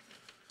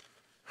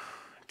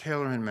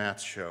 Taylor and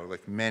Matt's show,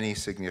 like many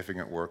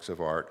significant works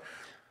of art,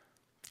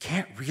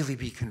 can't really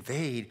be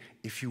conveyed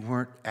if you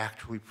weren't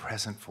actually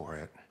present for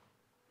it.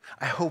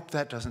 I hope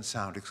that doesn't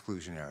sound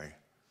exclusionary.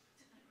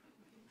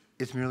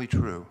 It's merely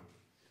true.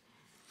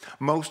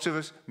 Most of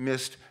us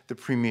missed the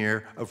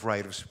premiere of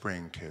Rite of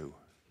Spring, too,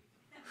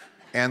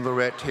 and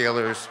Lorette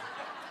Taylor's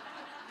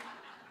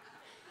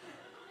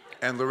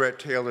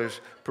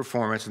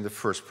performance in the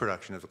first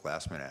production of The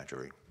Glass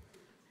Menagerie.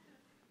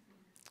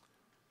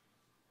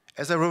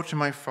 As I wrote to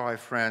my 5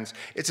 friends,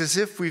 it's as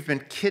if we've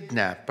been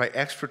kidnapped by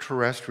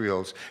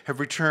extraterrestrials, have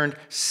returned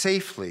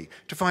safely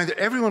to find that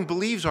everyone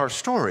believes our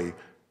story,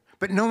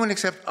 but no one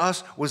except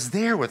us was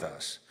there with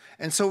us.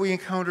 And so we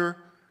encounter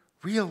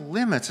real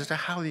limits as to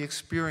how the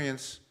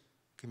experience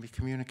can be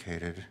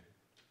communicated.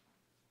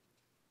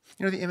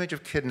 You know, the image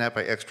of kidnapped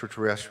by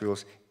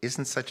extraterrestrials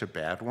isn't such a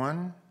bad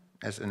one,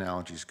 as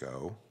analogies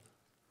go.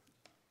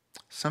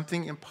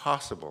 Something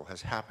impossible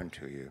has happened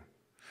to you.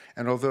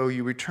 And although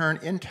you return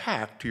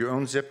intact to your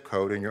own zip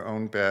code and your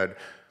own bed,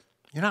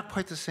 you're not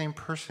quite the same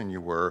person you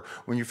were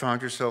when you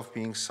found yourself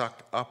being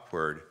sucked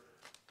upward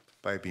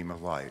by a beam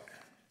of light.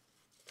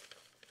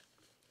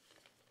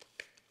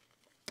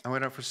 I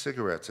went out for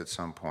cigarettes at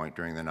some point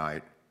during the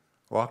night,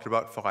 walked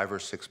about 5 or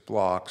 6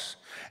 blocks,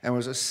 and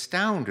was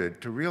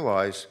astounded to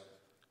realize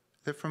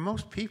that for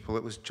most people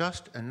it was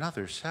just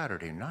another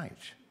Saturday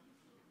night.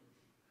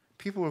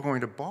 People were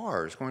going to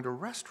bars, going to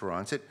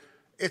restaurants.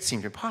 It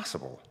seemed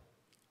impossible.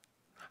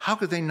 How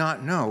could they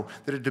not know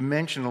that a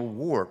dimensional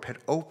warp had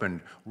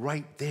opened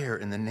right there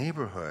in the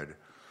neighborhood?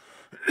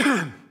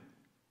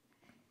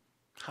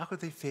 How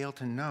could they fail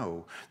to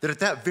know that at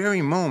that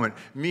very moment,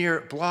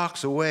 mere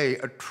blocks away,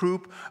 a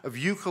troupe of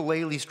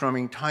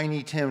ukulele-strumming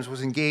Tiny Tims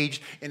was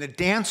engaged in a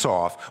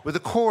dance-off with a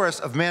chorus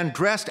of men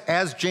dressed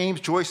as James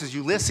Joyce's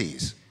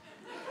Ulysses,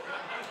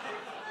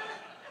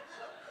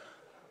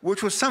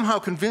 which was somehow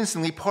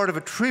convincingly part of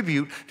a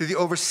tribute to the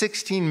over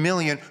 16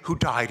 million who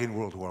died in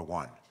World War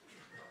I.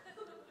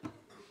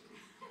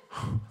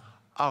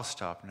 I'll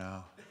stop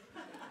now.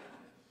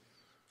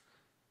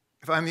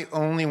 If I'm the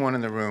only one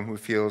in the room who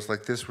feels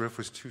like this riff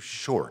was too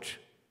short,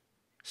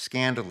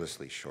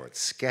 scandalously short,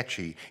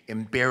 sketchy,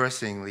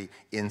 embarrassingly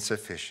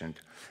insufficient,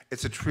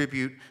 it's a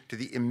tribute to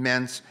the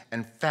immense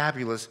and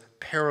fabulous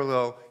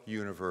parallel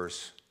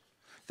universe,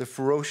 the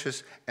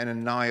ferocious and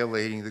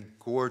annihilating, the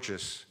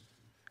gorgeous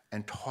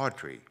and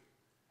tawdry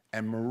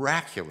and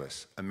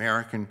miraculous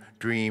American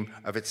dream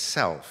of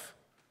itself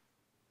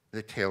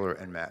that Taylor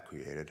and Matt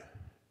created.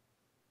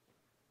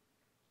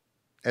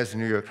 As the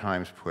New York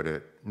Times put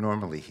it,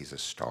 normally he's a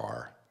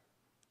star.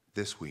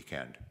 This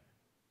weekend,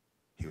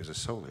 he was a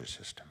solar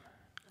system.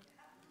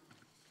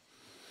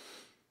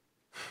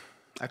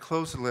 I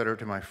close the letter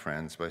to my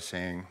friends by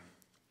saying,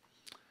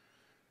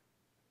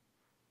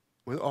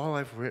 with all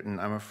I've written,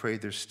 I'm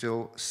afraid there's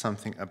still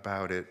something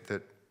about it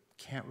that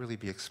can't really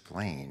be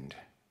explained.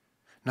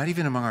 Not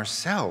even among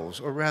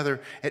ourselves, or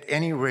rather, at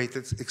any rate,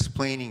 that's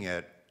explaining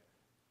it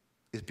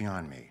is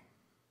beyond me.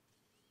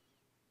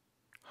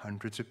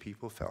 Hundreds of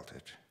people felt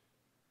it.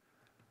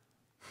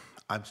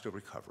 I'm still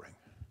recovering.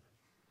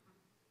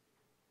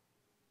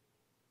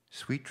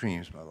 Sweet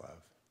dreams, my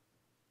love.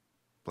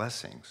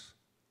 Blessings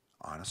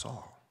on us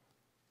all.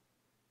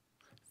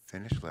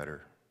 Finished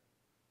letter.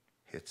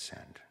 Hit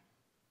send.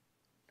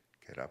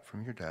 Get up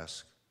from your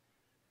desk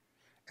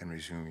and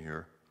resume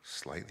your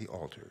slightly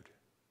altered,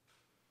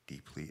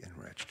 deeply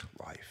enriched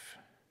life.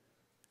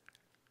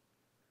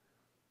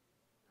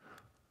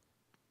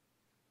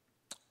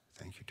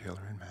 Thank you,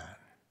 Taylor and Matt.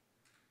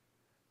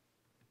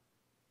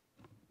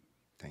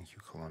 Thank you,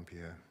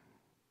 Columbia.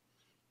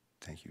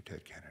 Thank you,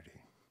 Ted Kennedy.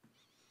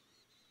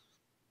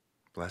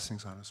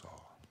 Blessings on us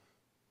all.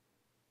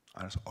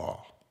 On us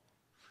all.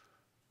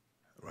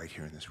 Right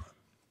here in this room.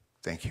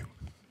 Thank you.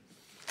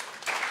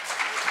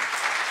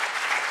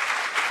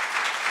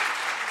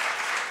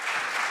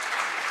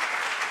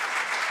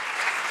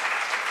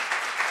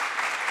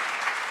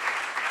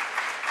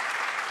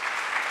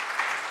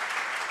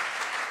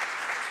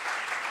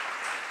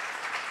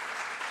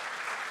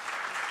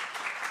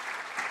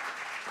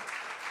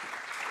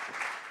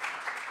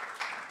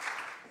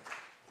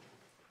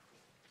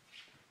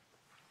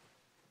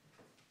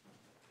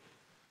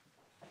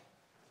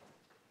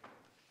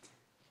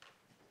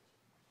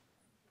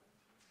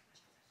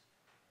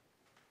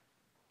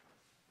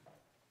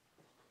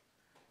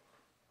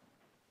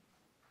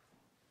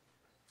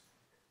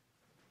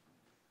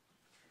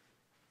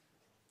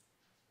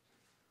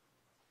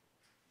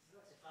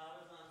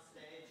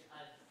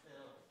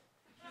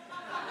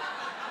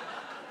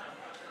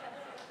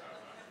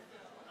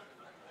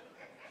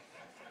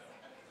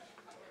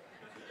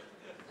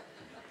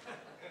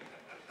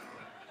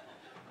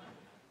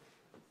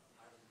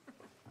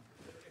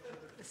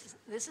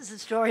 This is the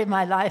story of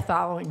my life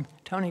following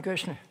Tony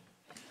Kushner.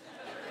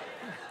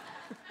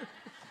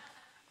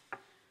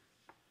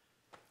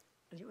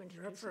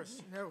 You're up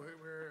first. No, we're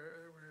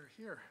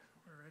here.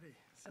 We're ready.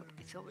 So,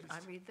 okay, so I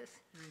read this?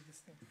 Read this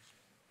thing.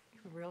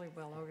 You're really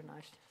well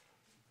organized.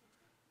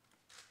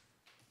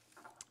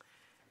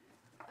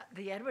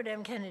 The Edward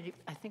M. Kennedy,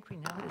 I think we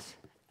know this.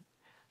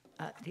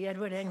 The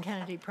Edward N.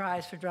 Kennedy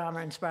Prize for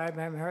Drama inspired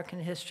by American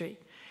history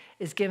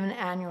is given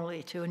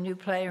annually to a new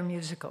play or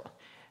musical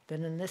that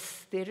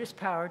enlists theater's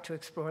power to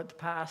explore the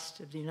past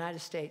of the United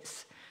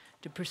States,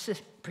 to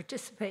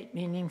participate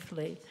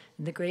meaningfully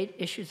in the great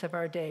issues of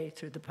our day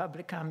through the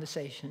public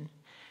conversation,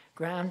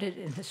 grounded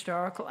in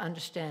historical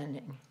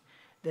understanding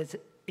that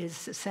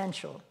is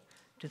essential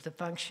to the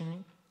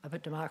functioning of a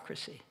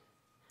democracy.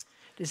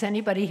 Does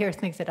anybody here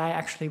think that I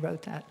actually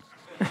wrote that?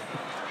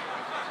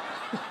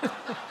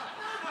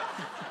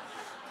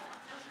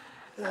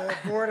 The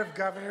Board of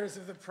Governors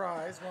of the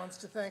Prize wants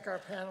to thank our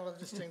panel of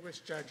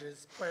distinguished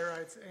judges,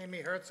 playwrights Amy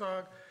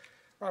Herzog,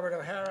 Robert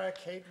O'Hara,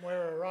 Kate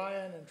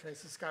Moira-Ryan, and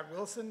Tracy Scott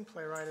Wilson,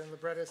 playwright and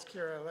librettist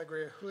Kira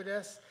Alegria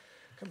Hudes,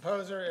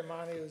 composer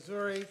Imani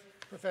Uzuri,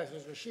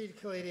 professors Rashid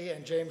Khalidi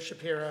and James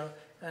Shapiro,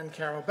 and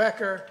Carol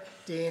Becker,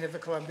 Dean of the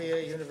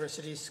Columbia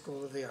University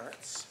School of the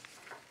Arts.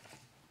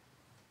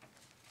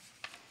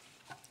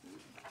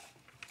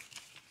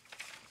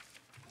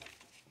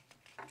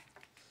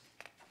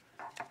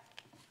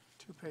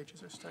 Two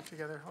pages are stuck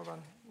together. Hold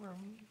on.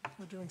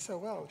 We're doing so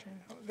well.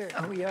 There.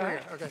 Oh, we are?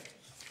 There, okay.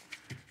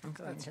 I'm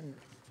going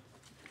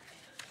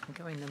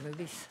to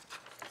movies.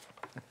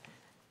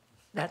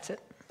 That's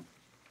it.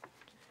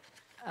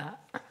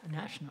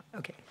 National,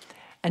 okay.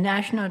 A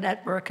national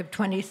network of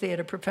 20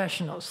 theater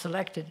professionals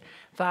selected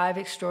 5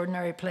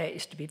 extraordinary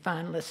plays to be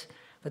finalists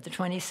for the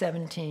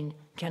 2017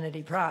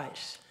 Kennedy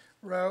Prize.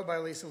 Row by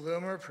Lisa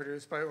Loomer,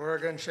 produced by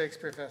Oregon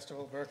Shakespeare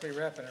Festival, Berkeley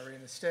Rep, and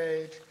Arena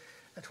Stage.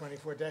 A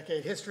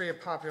 24-decade history of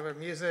popular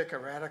music, a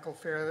radical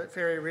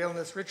fairy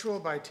realness ritual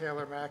by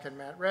Taylor Mack and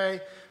Matt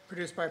Ray,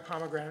 produced by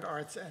Pomegranate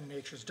Arts and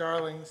Nature's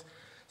Darlings.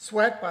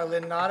 Sweat by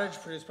Lynn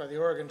Nottage, produced by the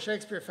Oregon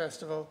Shakespeare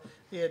Festival.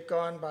 Be It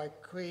Gone by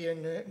Kui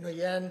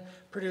Nguyen,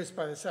 produced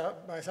by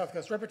South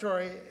Coast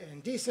Repertory.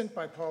 Indecent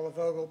by Paula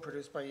Vogel,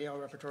 produced by Yale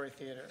Repertory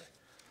Theater.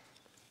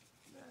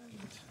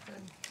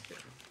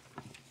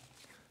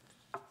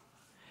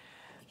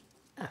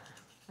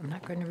 I'm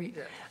not going to read.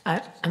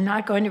 I'm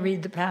not going to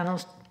read the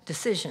panel's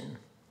decision.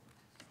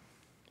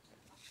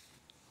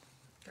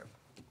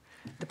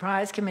 The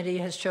prize committee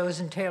has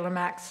chosen Taylor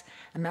Mack's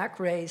and Mac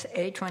Ray's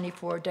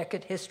A24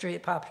 Decade History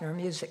of Popular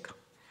Music,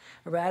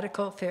 a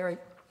radical fairy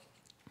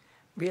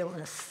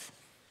realness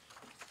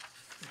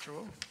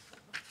Ritual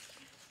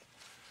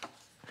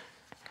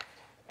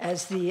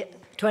as the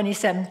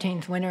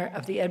 2017 winner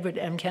of the Edward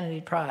M. Kennedy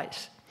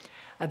Prize,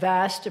 a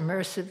vast,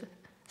 immersive,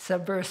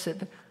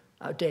 subversive,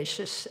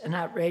 audacious, and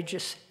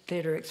outrageous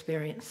theater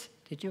experience.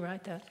 Did you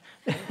write that?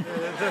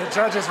 The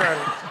judges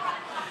wrote it.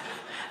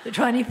 The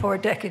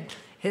 24-decade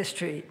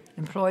history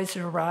employs a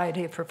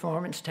variety of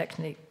performance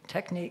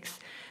techniques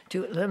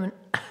to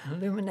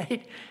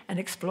illuminate and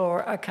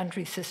explore our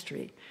country's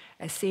history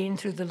as seen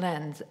through the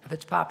lens of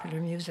its popular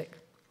music.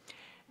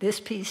 This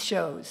piece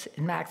shows,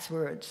 in Mac's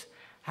words,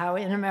 how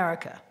in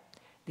America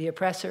the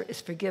oppressor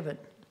is forgiven,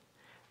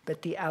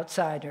 but the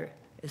outsider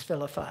is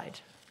vilified.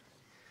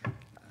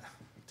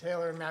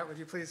 Taylor and Matt, would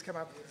you please come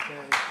up?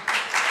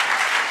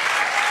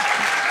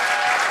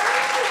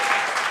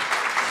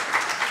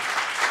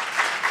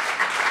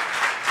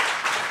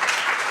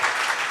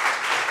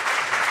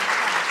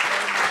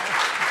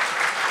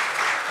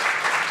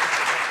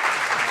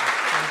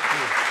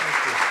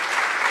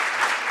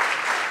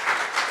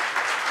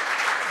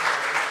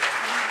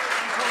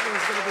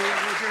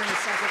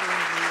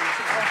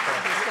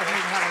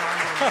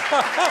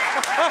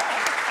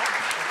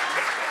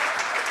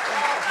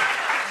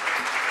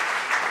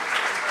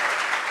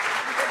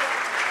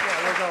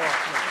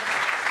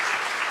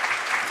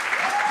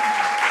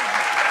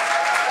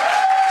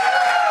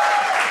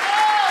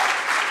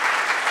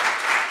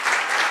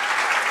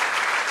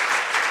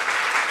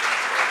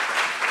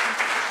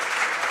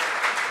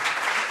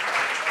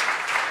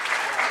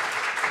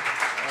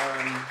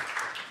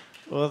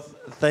 Well,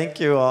 thank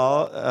you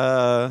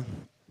all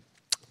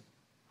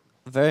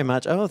very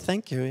much. Oh,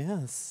 thank you,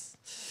 yes.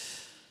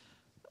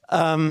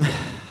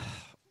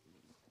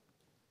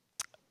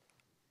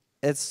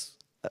 It's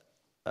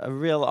a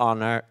real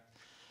honor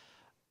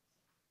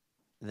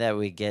that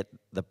we get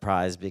the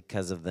prize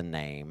because of the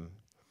name.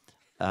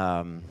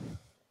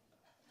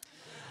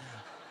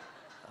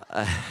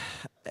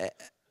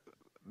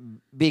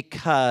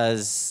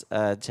 Because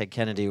Ted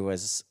Kennedy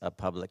was a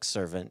public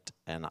servant,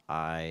 and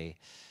I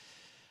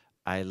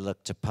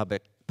look to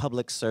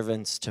public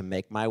servants to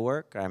make my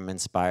work. I'm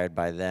inspired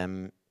by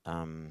them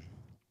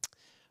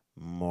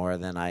more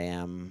than I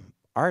am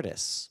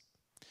artists.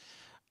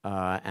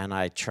 And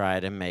I try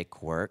to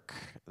make work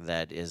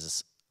that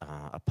is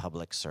a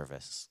public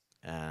service,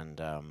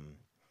 and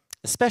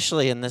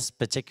especially in this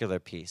particular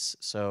piece.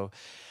 So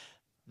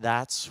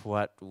that's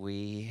what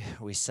we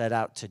set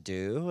out to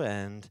do,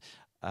 and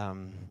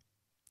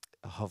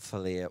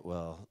hopefully it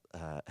will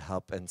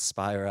help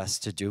inspire us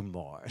to do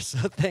more.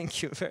 So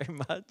thank you very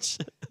much.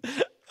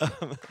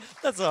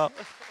 That's all.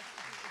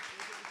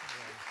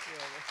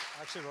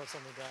 I actually wrote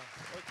something down.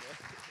 Okay.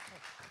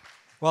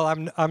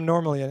 Well, I'm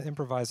normally an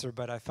improviser,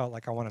 but I felt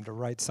like I wanted to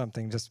write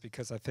something just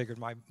because I figured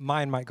my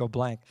mind might go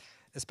blank,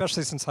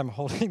 especially since I'm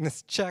holding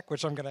this check,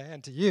 which I'm going to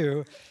hand to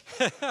you.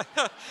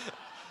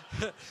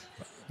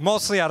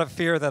 Mostly out of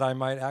fear that I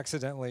might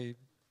accidentally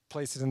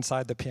place it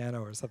inside the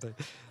piano or something.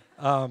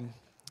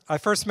 I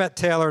first met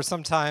Taylor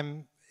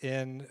sometime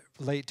in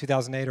late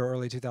 2008 or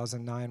early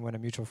 2009 when a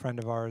mutual friend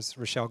of ours,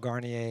 Rochelle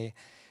Garnier,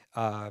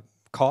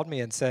 called me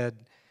and said,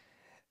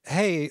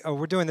 hey,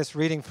 we're doing this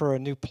reading for a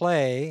new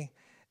play,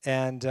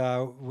 and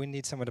we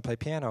need someone to play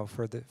piano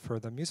for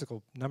the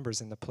musical numbers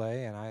in the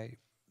play, and I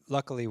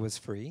luckily was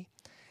free,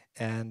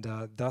 and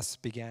thus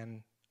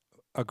began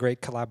a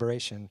great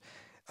collaboration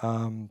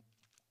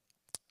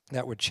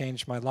that would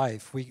change my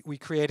life. We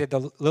created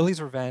the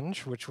Lily's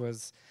Revenge, which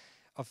was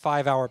a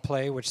 5-hour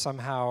play, which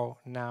somehow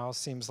now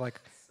seems like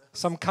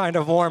some kind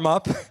of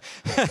warm-up.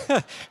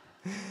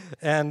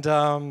 and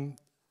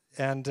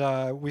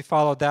we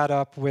followed that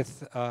up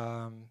with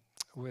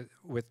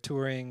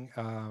touring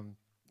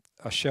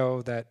a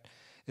show that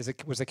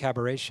was a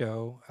cabaret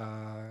show.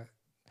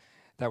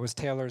 That was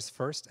Taylor's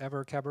first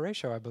ever cabaret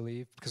show, I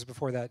believe, because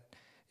before that,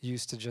 you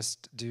used to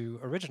just do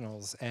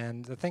originals.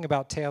 And the thing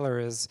about Taylor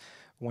is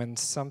when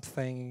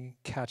something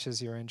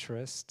catches your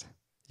interest,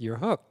 you're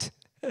hooked.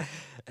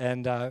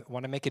 And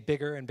want to make it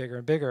bigger and bigger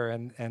and bigger.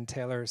 And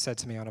Taylor said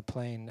to me on a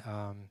plane,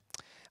 I'm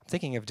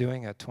thinking of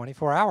doing a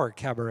 24-hour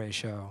cabaret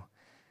show.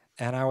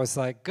 And I was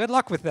like, good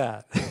luck with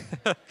that.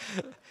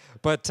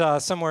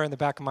 But somewhere in the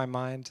back of my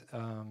mind,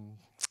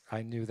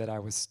 I knew that I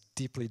was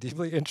deeply,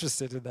 deeply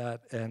interested in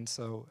that. And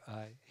so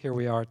here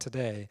we are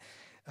today.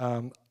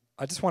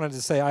 I just wanted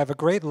to say I have a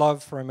great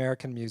love for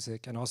American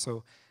music and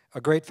also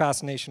a great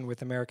fascination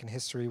with American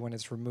history when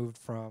it's removed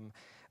from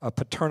a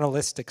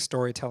paternalistic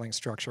storytelling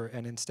structure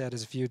and instead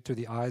is viewed through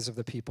the eyes of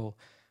the people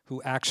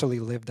who actually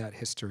lived that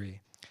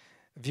history.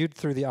 Viewed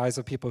through the eyes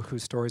of people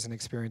whose stories and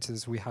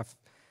experiences we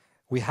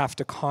have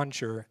to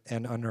conjure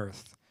and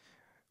unearth.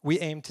 We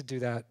aim to do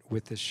that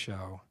with this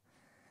show.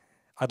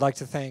 I'd like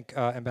to thank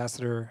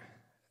Ambassador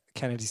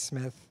Kennedy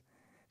Smith,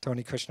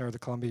 Tony Kushner of the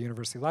Columbia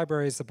University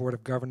Libraries, the Board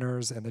of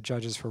Governors, and the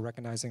judges for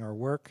recognizing our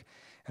work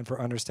and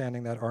for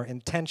understanding that our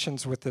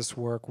intentions with this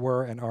work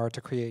were and are to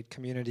create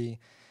community,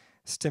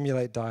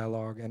 stimulate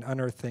dialogue, and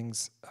unearth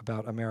things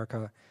about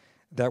America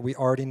that we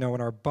already know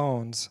in our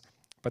bones,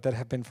 but that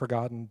have been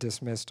forgotten,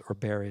 dismissed, or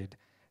buried.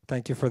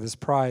 Thank you for this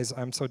prize.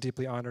 I'm so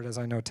deeply honored, as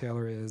I know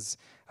Taylor is,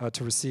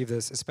 to receive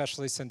this,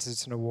 especially since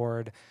it's an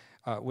award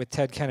with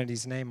Ted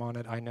Kennedy's name on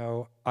it. I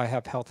know I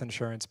have health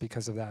insurance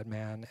because of that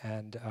man,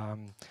 and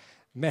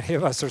many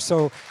of us are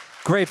so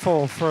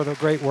grateful for the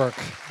great work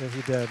that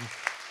he did.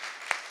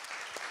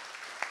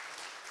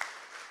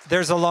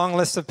 There's a long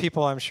list of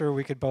people I'm sure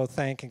we could both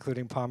thank,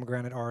 including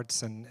Pomegranate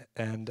Arts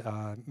and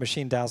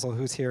Machine Dazzle,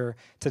 who's here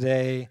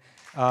today,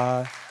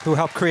 who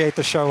helped create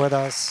the show with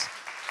us.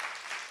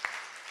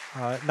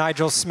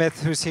 Nigel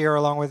Smith, who's here,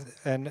 along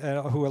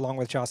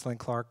with Jocelyn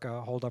Clark,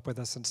 holed up with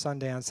us in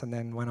Sundance, and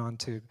then went on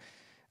to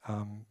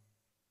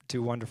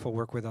do wonderful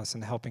work with us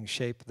in helping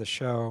shape the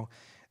show.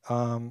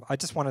 I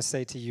just want to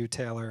say to you,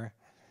 Taylor,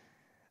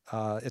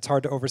 it's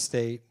hard to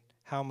overstate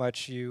how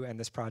much you and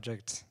this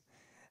project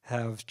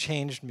have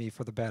changed me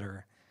for the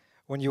better.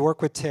 When you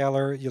work with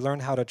Taylor, you learn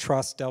how to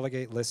trust,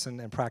 delegate, listen,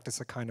 and practice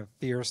a kind of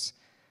fierce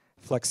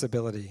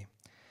flexibility.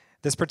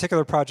 This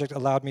particular project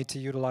allowed me to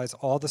utilize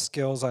all the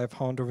skills I have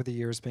honed over the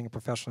years being a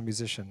professional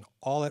musician,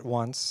 all at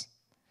once,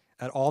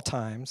 at all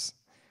times.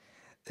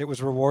 It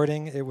was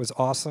rewarding, it was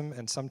awesome,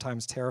 and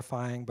sometimes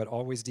terrifying, but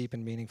always deep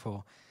and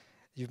meaningful.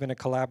 You've been a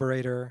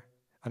collaborator,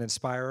 an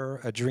inspirer,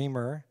 a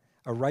dreamer,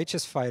 a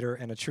righteous fighter,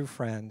 and a true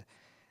friend.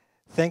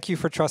 Thank you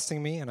for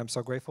trusting me, and I'm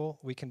so grateful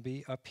we can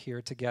be up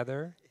here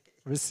together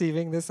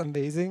receiving this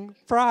amazing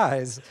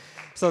prize.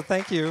 So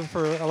thank you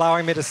for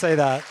allowing me to say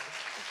that.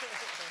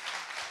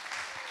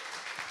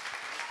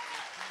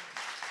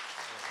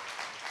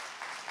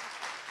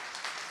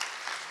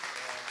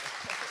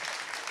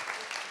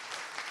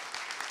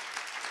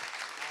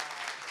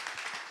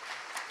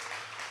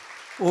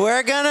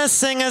 We're gonna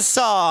sing a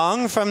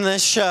song from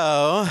this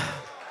show.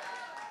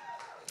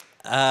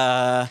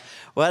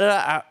 What did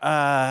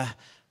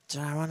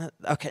I want to?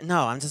 Okay,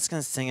 no, I'm just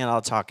gonna sing it.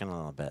 I'll talk in a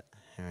little bit.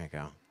 Here we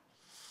go.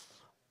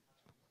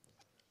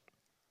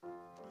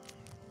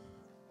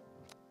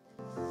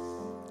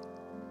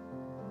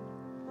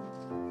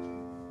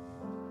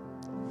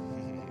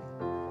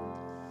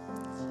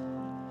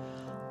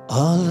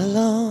 All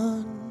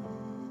alone,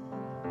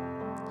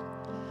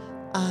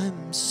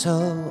 I'm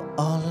so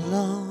all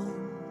alone.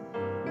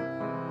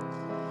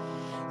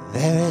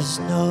 There is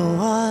no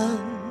one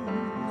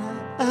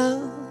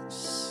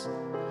else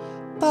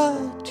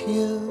but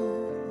you.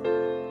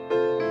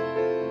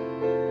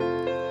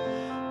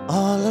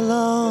 All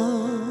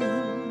alone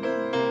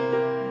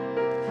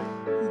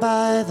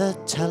by the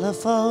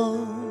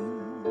telephone,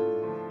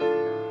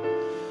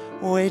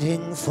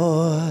 waiting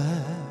for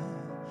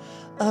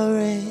a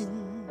ring,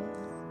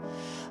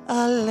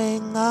 a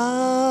ling,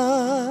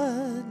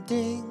 a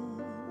ding.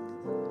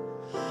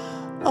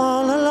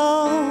 All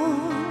alone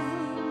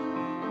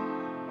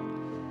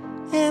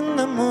in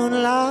the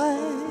moonlight,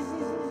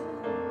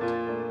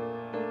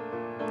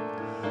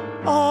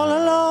 all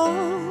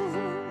alone,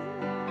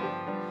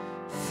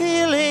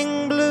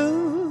 feeling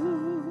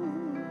blue,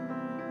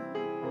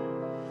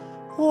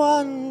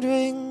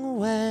 wondering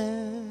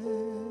where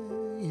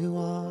you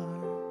are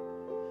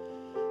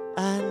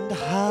and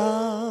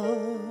how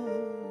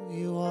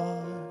you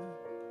are,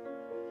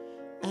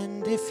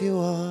 and if you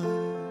are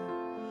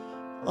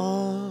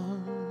all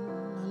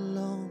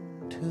alone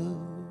too.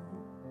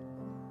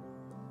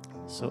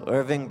 So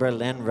Irving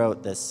Berlin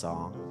wrote this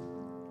song,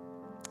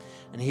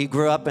 and he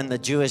grew up in the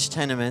Jewish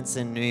tenements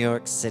in New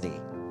York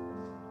City.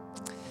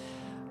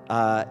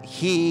 When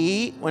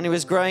he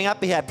was growing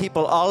up, he had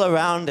people all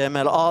around him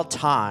at all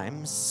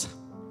times.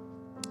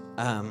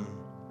 I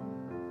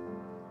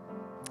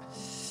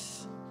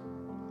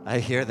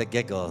hear the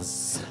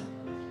giggles.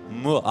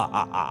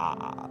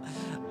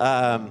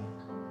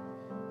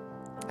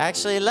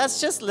 Actually,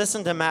 let's just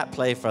listen to Matt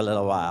play for a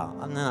little while,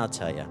 and then I'll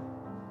tell you.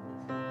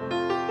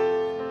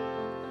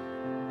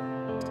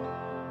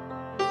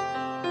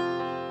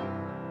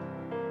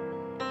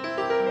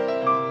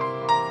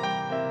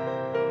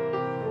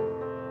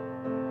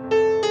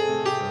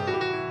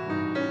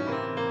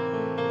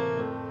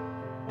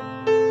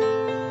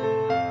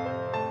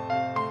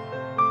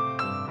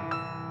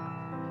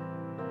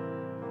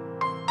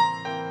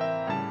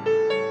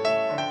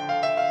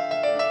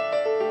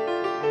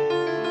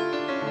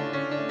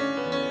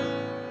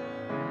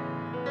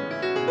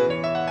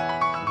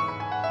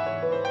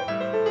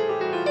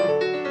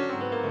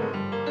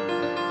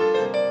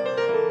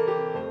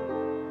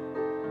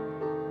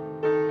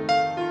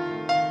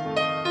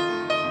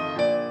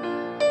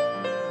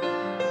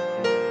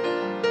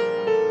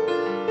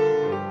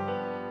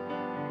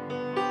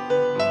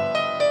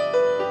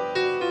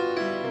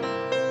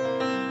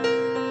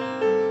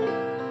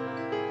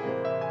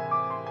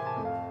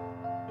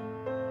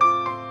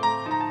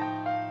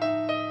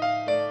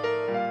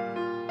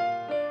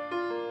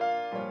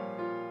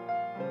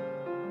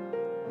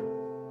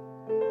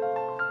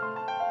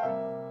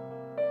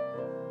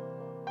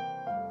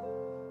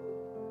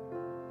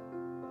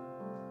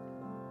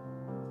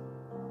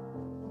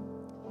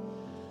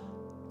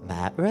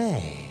 Matt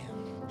Ray.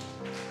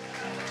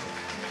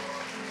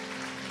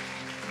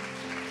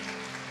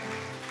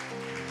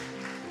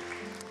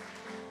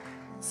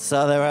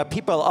 So there were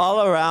people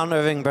all around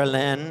Irving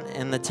Berlin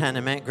in the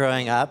tenement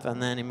growing up, and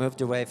then he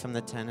moved away from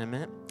the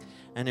tenement,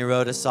 and he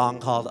wrote a song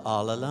called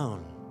All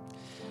Alone,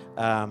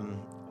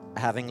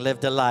 having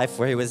lived a life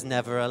where he was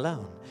never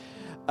alone.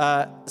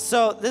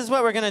 So this is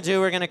what we're going to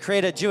do. We're going to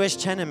create a Jewish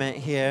tenement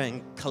here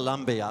in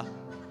Columbia.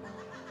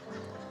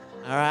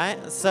 All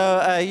right?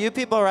 So you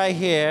people right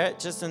here,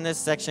 just in this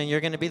section,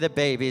 you're going to be the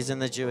babies in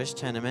the Jewish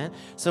tenement.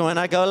 So when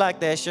I go like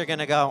this, you're going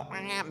to go,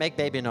 make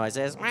baby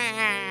noises.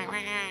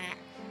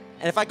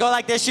 And if I go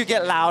like this, you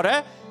get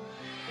louder.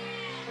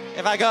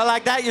 If I go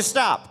like that, you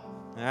stop.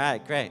 All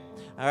right, great.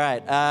 All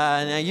right,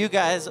 now you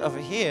guys over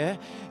here,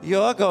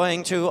 you're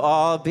going to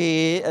all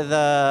be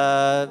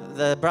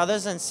the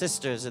brothers and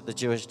sisters at the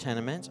Jewish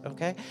tenement,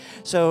 okay?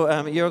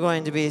 So you're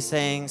going to be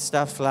saying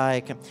stuff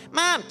like,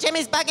 Mom,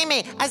 Jimmy's bugging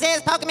me.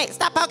 Isaiah's poking me.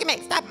 Stop poking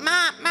me. Stop,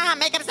 Mom,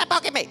 make him stop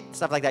poking me.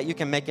 Stuff like that. You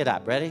can make it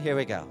up. Ready? Here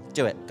we go.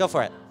 Do it. Go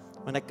for it.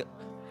 When I go,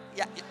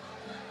 yeah.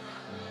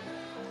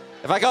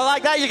 If I go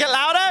like that, you get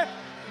louder.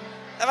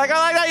 If I go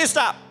like that, you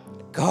stop.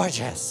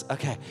 Gorgeous.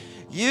 Okay.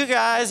 You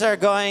guys are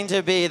going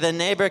to be the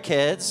neighbor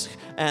kids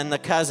and the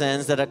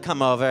cousins that have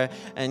come over,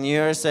 and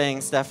you're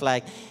saying stuff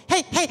like,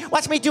 hey,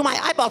 watch me do my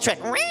eyeball trick.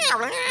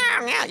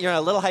 You're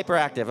a little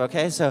hyperactive,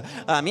 okay? So,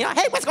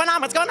 hey, what's going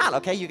on?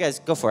 Okay, you guys,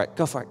 go for it.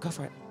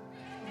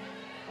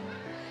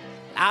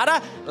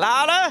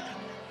 Louder.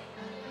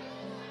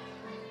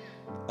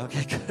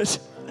 Okay, good.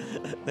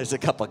 There's a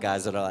couple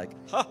guys that are like,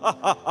 ha, ha,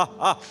 ha, ha,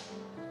 ha.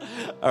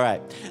 All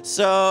right,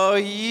 so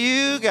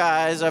you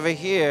guys over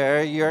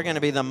here, you're going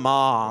to be the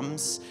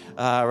moms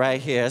right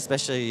here,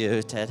 especially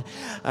you, Ted.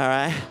 All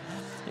right,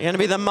 you're going to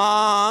be the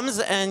moms,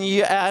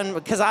 and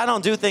because I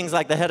don't do things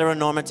like the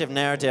heteronormative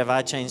narrative,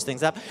 I change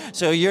things up.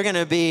 So you're going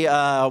to be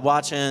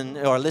watching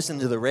or listening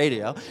to the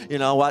radio,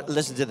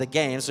 listen to the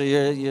game. So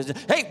you're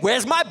hey,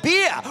 where's my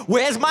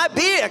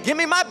beer? Give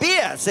me my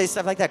beer. Say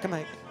stuff like that. Come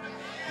on.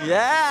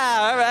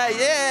 Yeah. All right.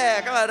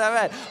 Yeah. Come on. All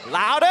right.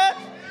 Louder.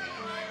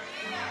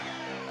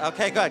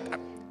 Okay, good.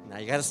 Now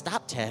you gotta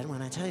stop, Ted,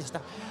 when I tell you to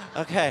stop.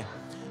 Okay.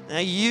 Now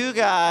you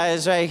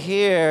guys right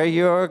here,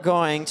 you're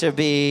going to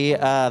be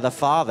the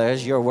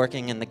fathers. You're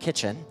working in the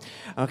kitchen,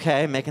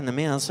 okay, making the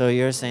meals. So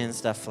you're saying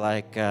stuff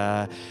like,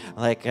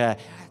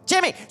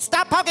 Jimmy,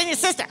 stop poking your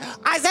sister.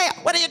 Isaiah,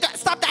 what are you doing?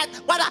 Stop that.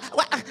 What?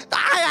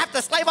 I have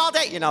to slave all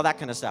day. That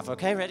kind of stuff,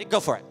 okay? Ready? Go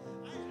for it.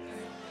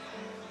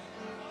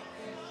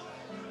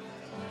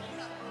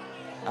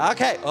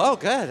 Okay. Oh,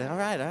 good. All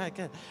right,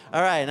 good.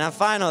 All right, now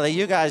finally,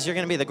 you guys, you're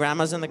going to be the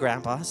grandmas and the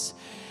grandpas,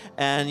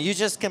 and you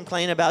just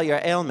complain about your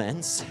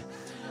ailments.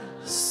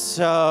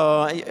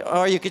 So,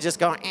 or you could just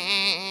go,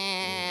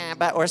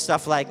 or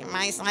stuff like,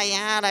 my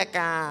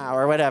sciatica,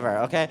 or whatever,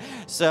 okay?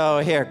 So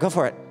here, go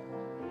for it.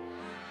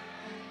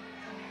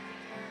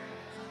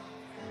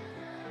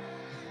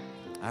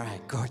 All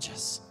right,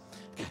 gorgeous.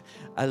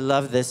 I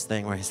love this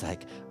thing where he's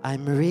like,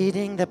 I'm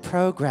reading the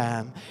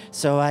program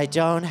so I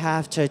don't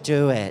have to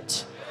do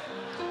it.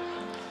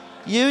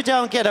 You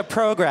don't get a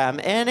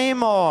program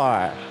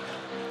anymore.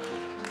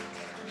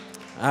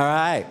 All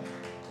right.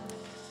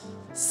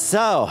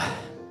 So,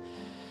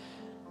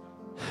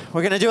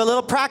 we're going to do a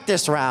little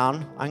practice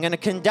round. I'm going to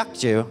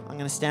conduct you. I'm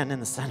going to stand in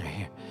the center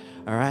here.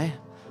 All right?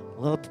 A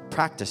little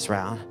practice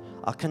round.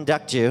 I'll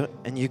conduct you,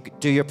 and you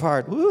do your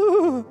part.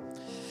 Woo!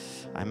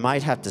 I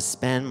might have to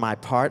spend my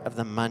part of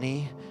the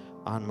money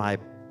on my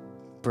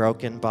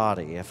broken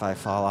body if I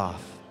fall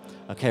off.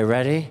 Okay,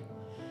 ready?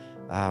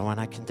 When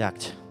I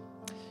conduct.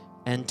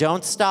 And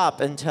don't stop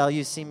until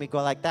you see me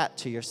go like that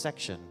to your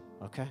section,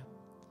 okay?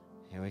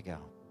 Here we go.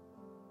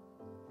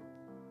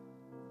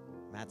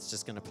 Matt's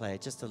just going to play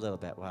just a little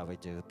bit while we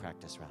do the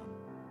practice round.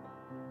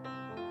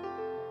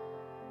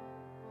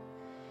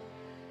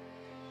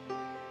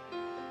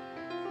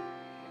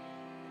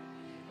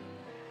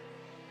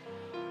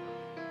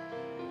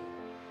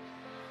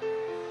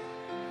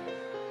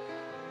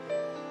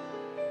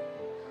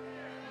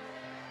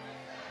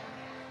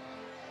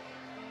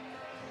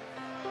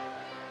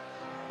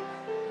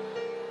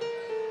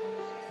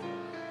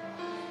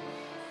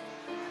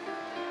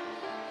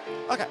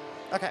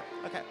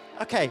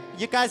 Okay,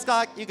 you guys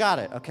you got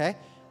it, okay?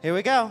 Here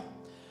we go.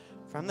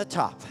 From the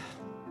top.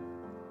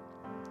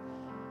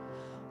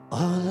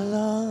 All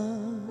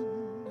alone,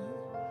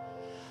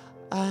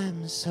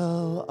 I'm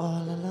so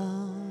all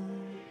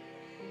alone.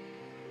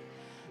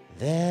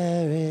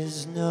 There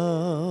is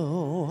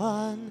no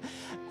one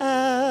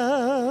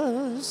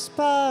else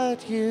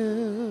but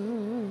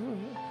you.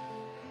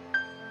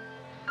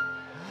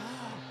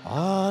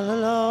 All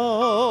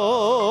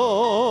alone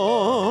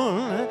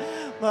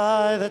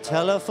by the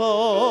telephone,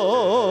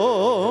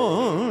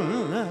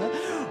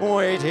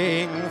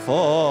 waiting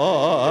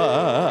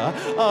for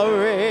a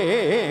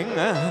ring,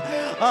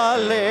 a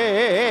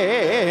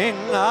ling,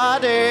 a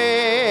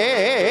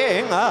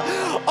ding.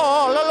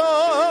 All alone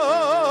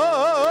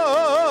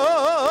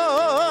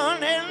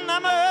in the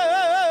moonlight,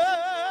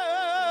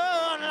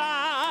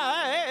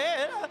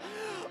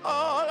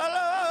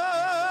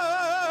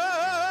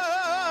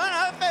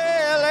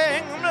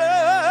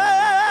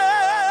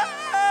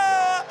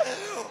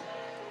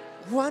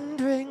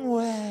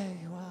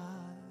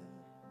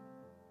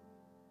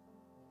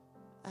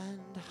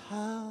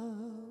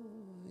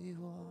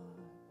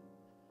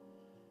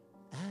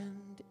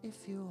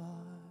 if you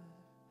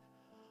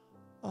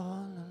are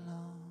all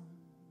alone.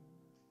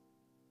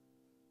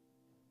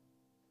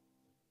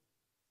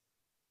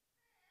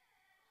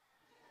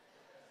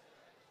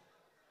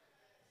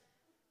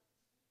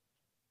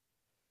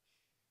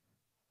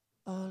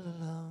 All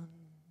alone,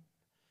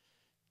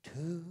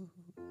 too.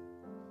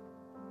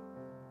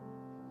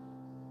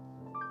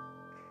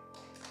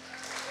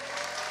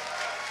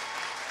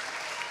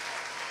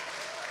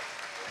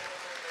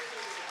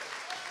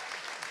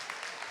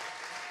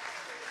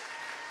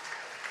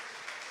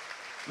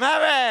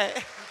 Mary!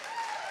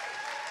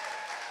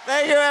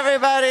 Thank you,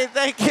 everybody.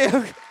 Thank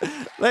you.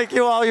 Thank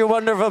you, all you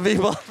wonderful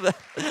people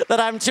that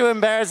I'm too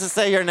embarrassed to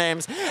say your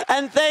names.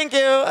 And thank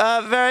you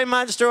very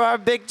much to our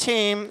big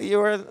team. You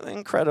were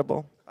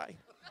incredible. Bye.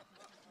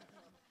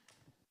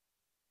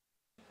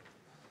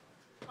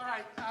 All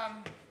right.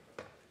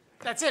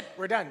 That's it.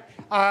 We're done.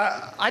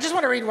 I just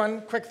want to read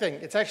one quick thing.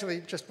 It's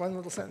actually just one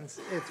little sentence.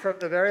 It's from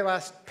the very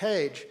last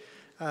page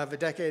of a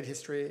decade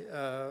history,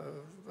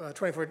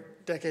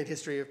 24-decade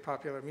history of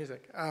popular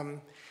music,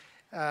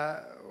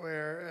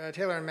 where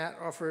Taylor and Matt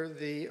offer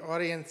the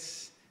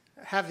audience,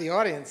 have the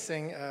audience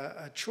sing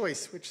a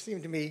choice, which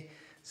seemed to me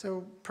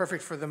so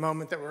perfect for the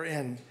moment that we're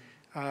in.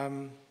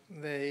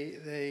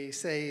 They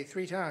say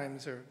 3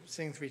 times, or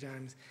sing 3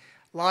 times,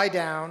 lie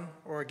down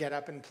or get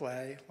up and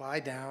play, lie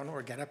down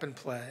or get up and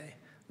play,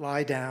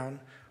 lie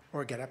down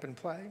or get up and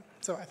play.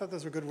 So I thought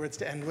those were good words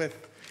to end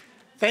with.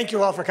 Thank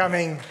you all for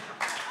coming.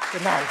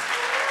 Good night.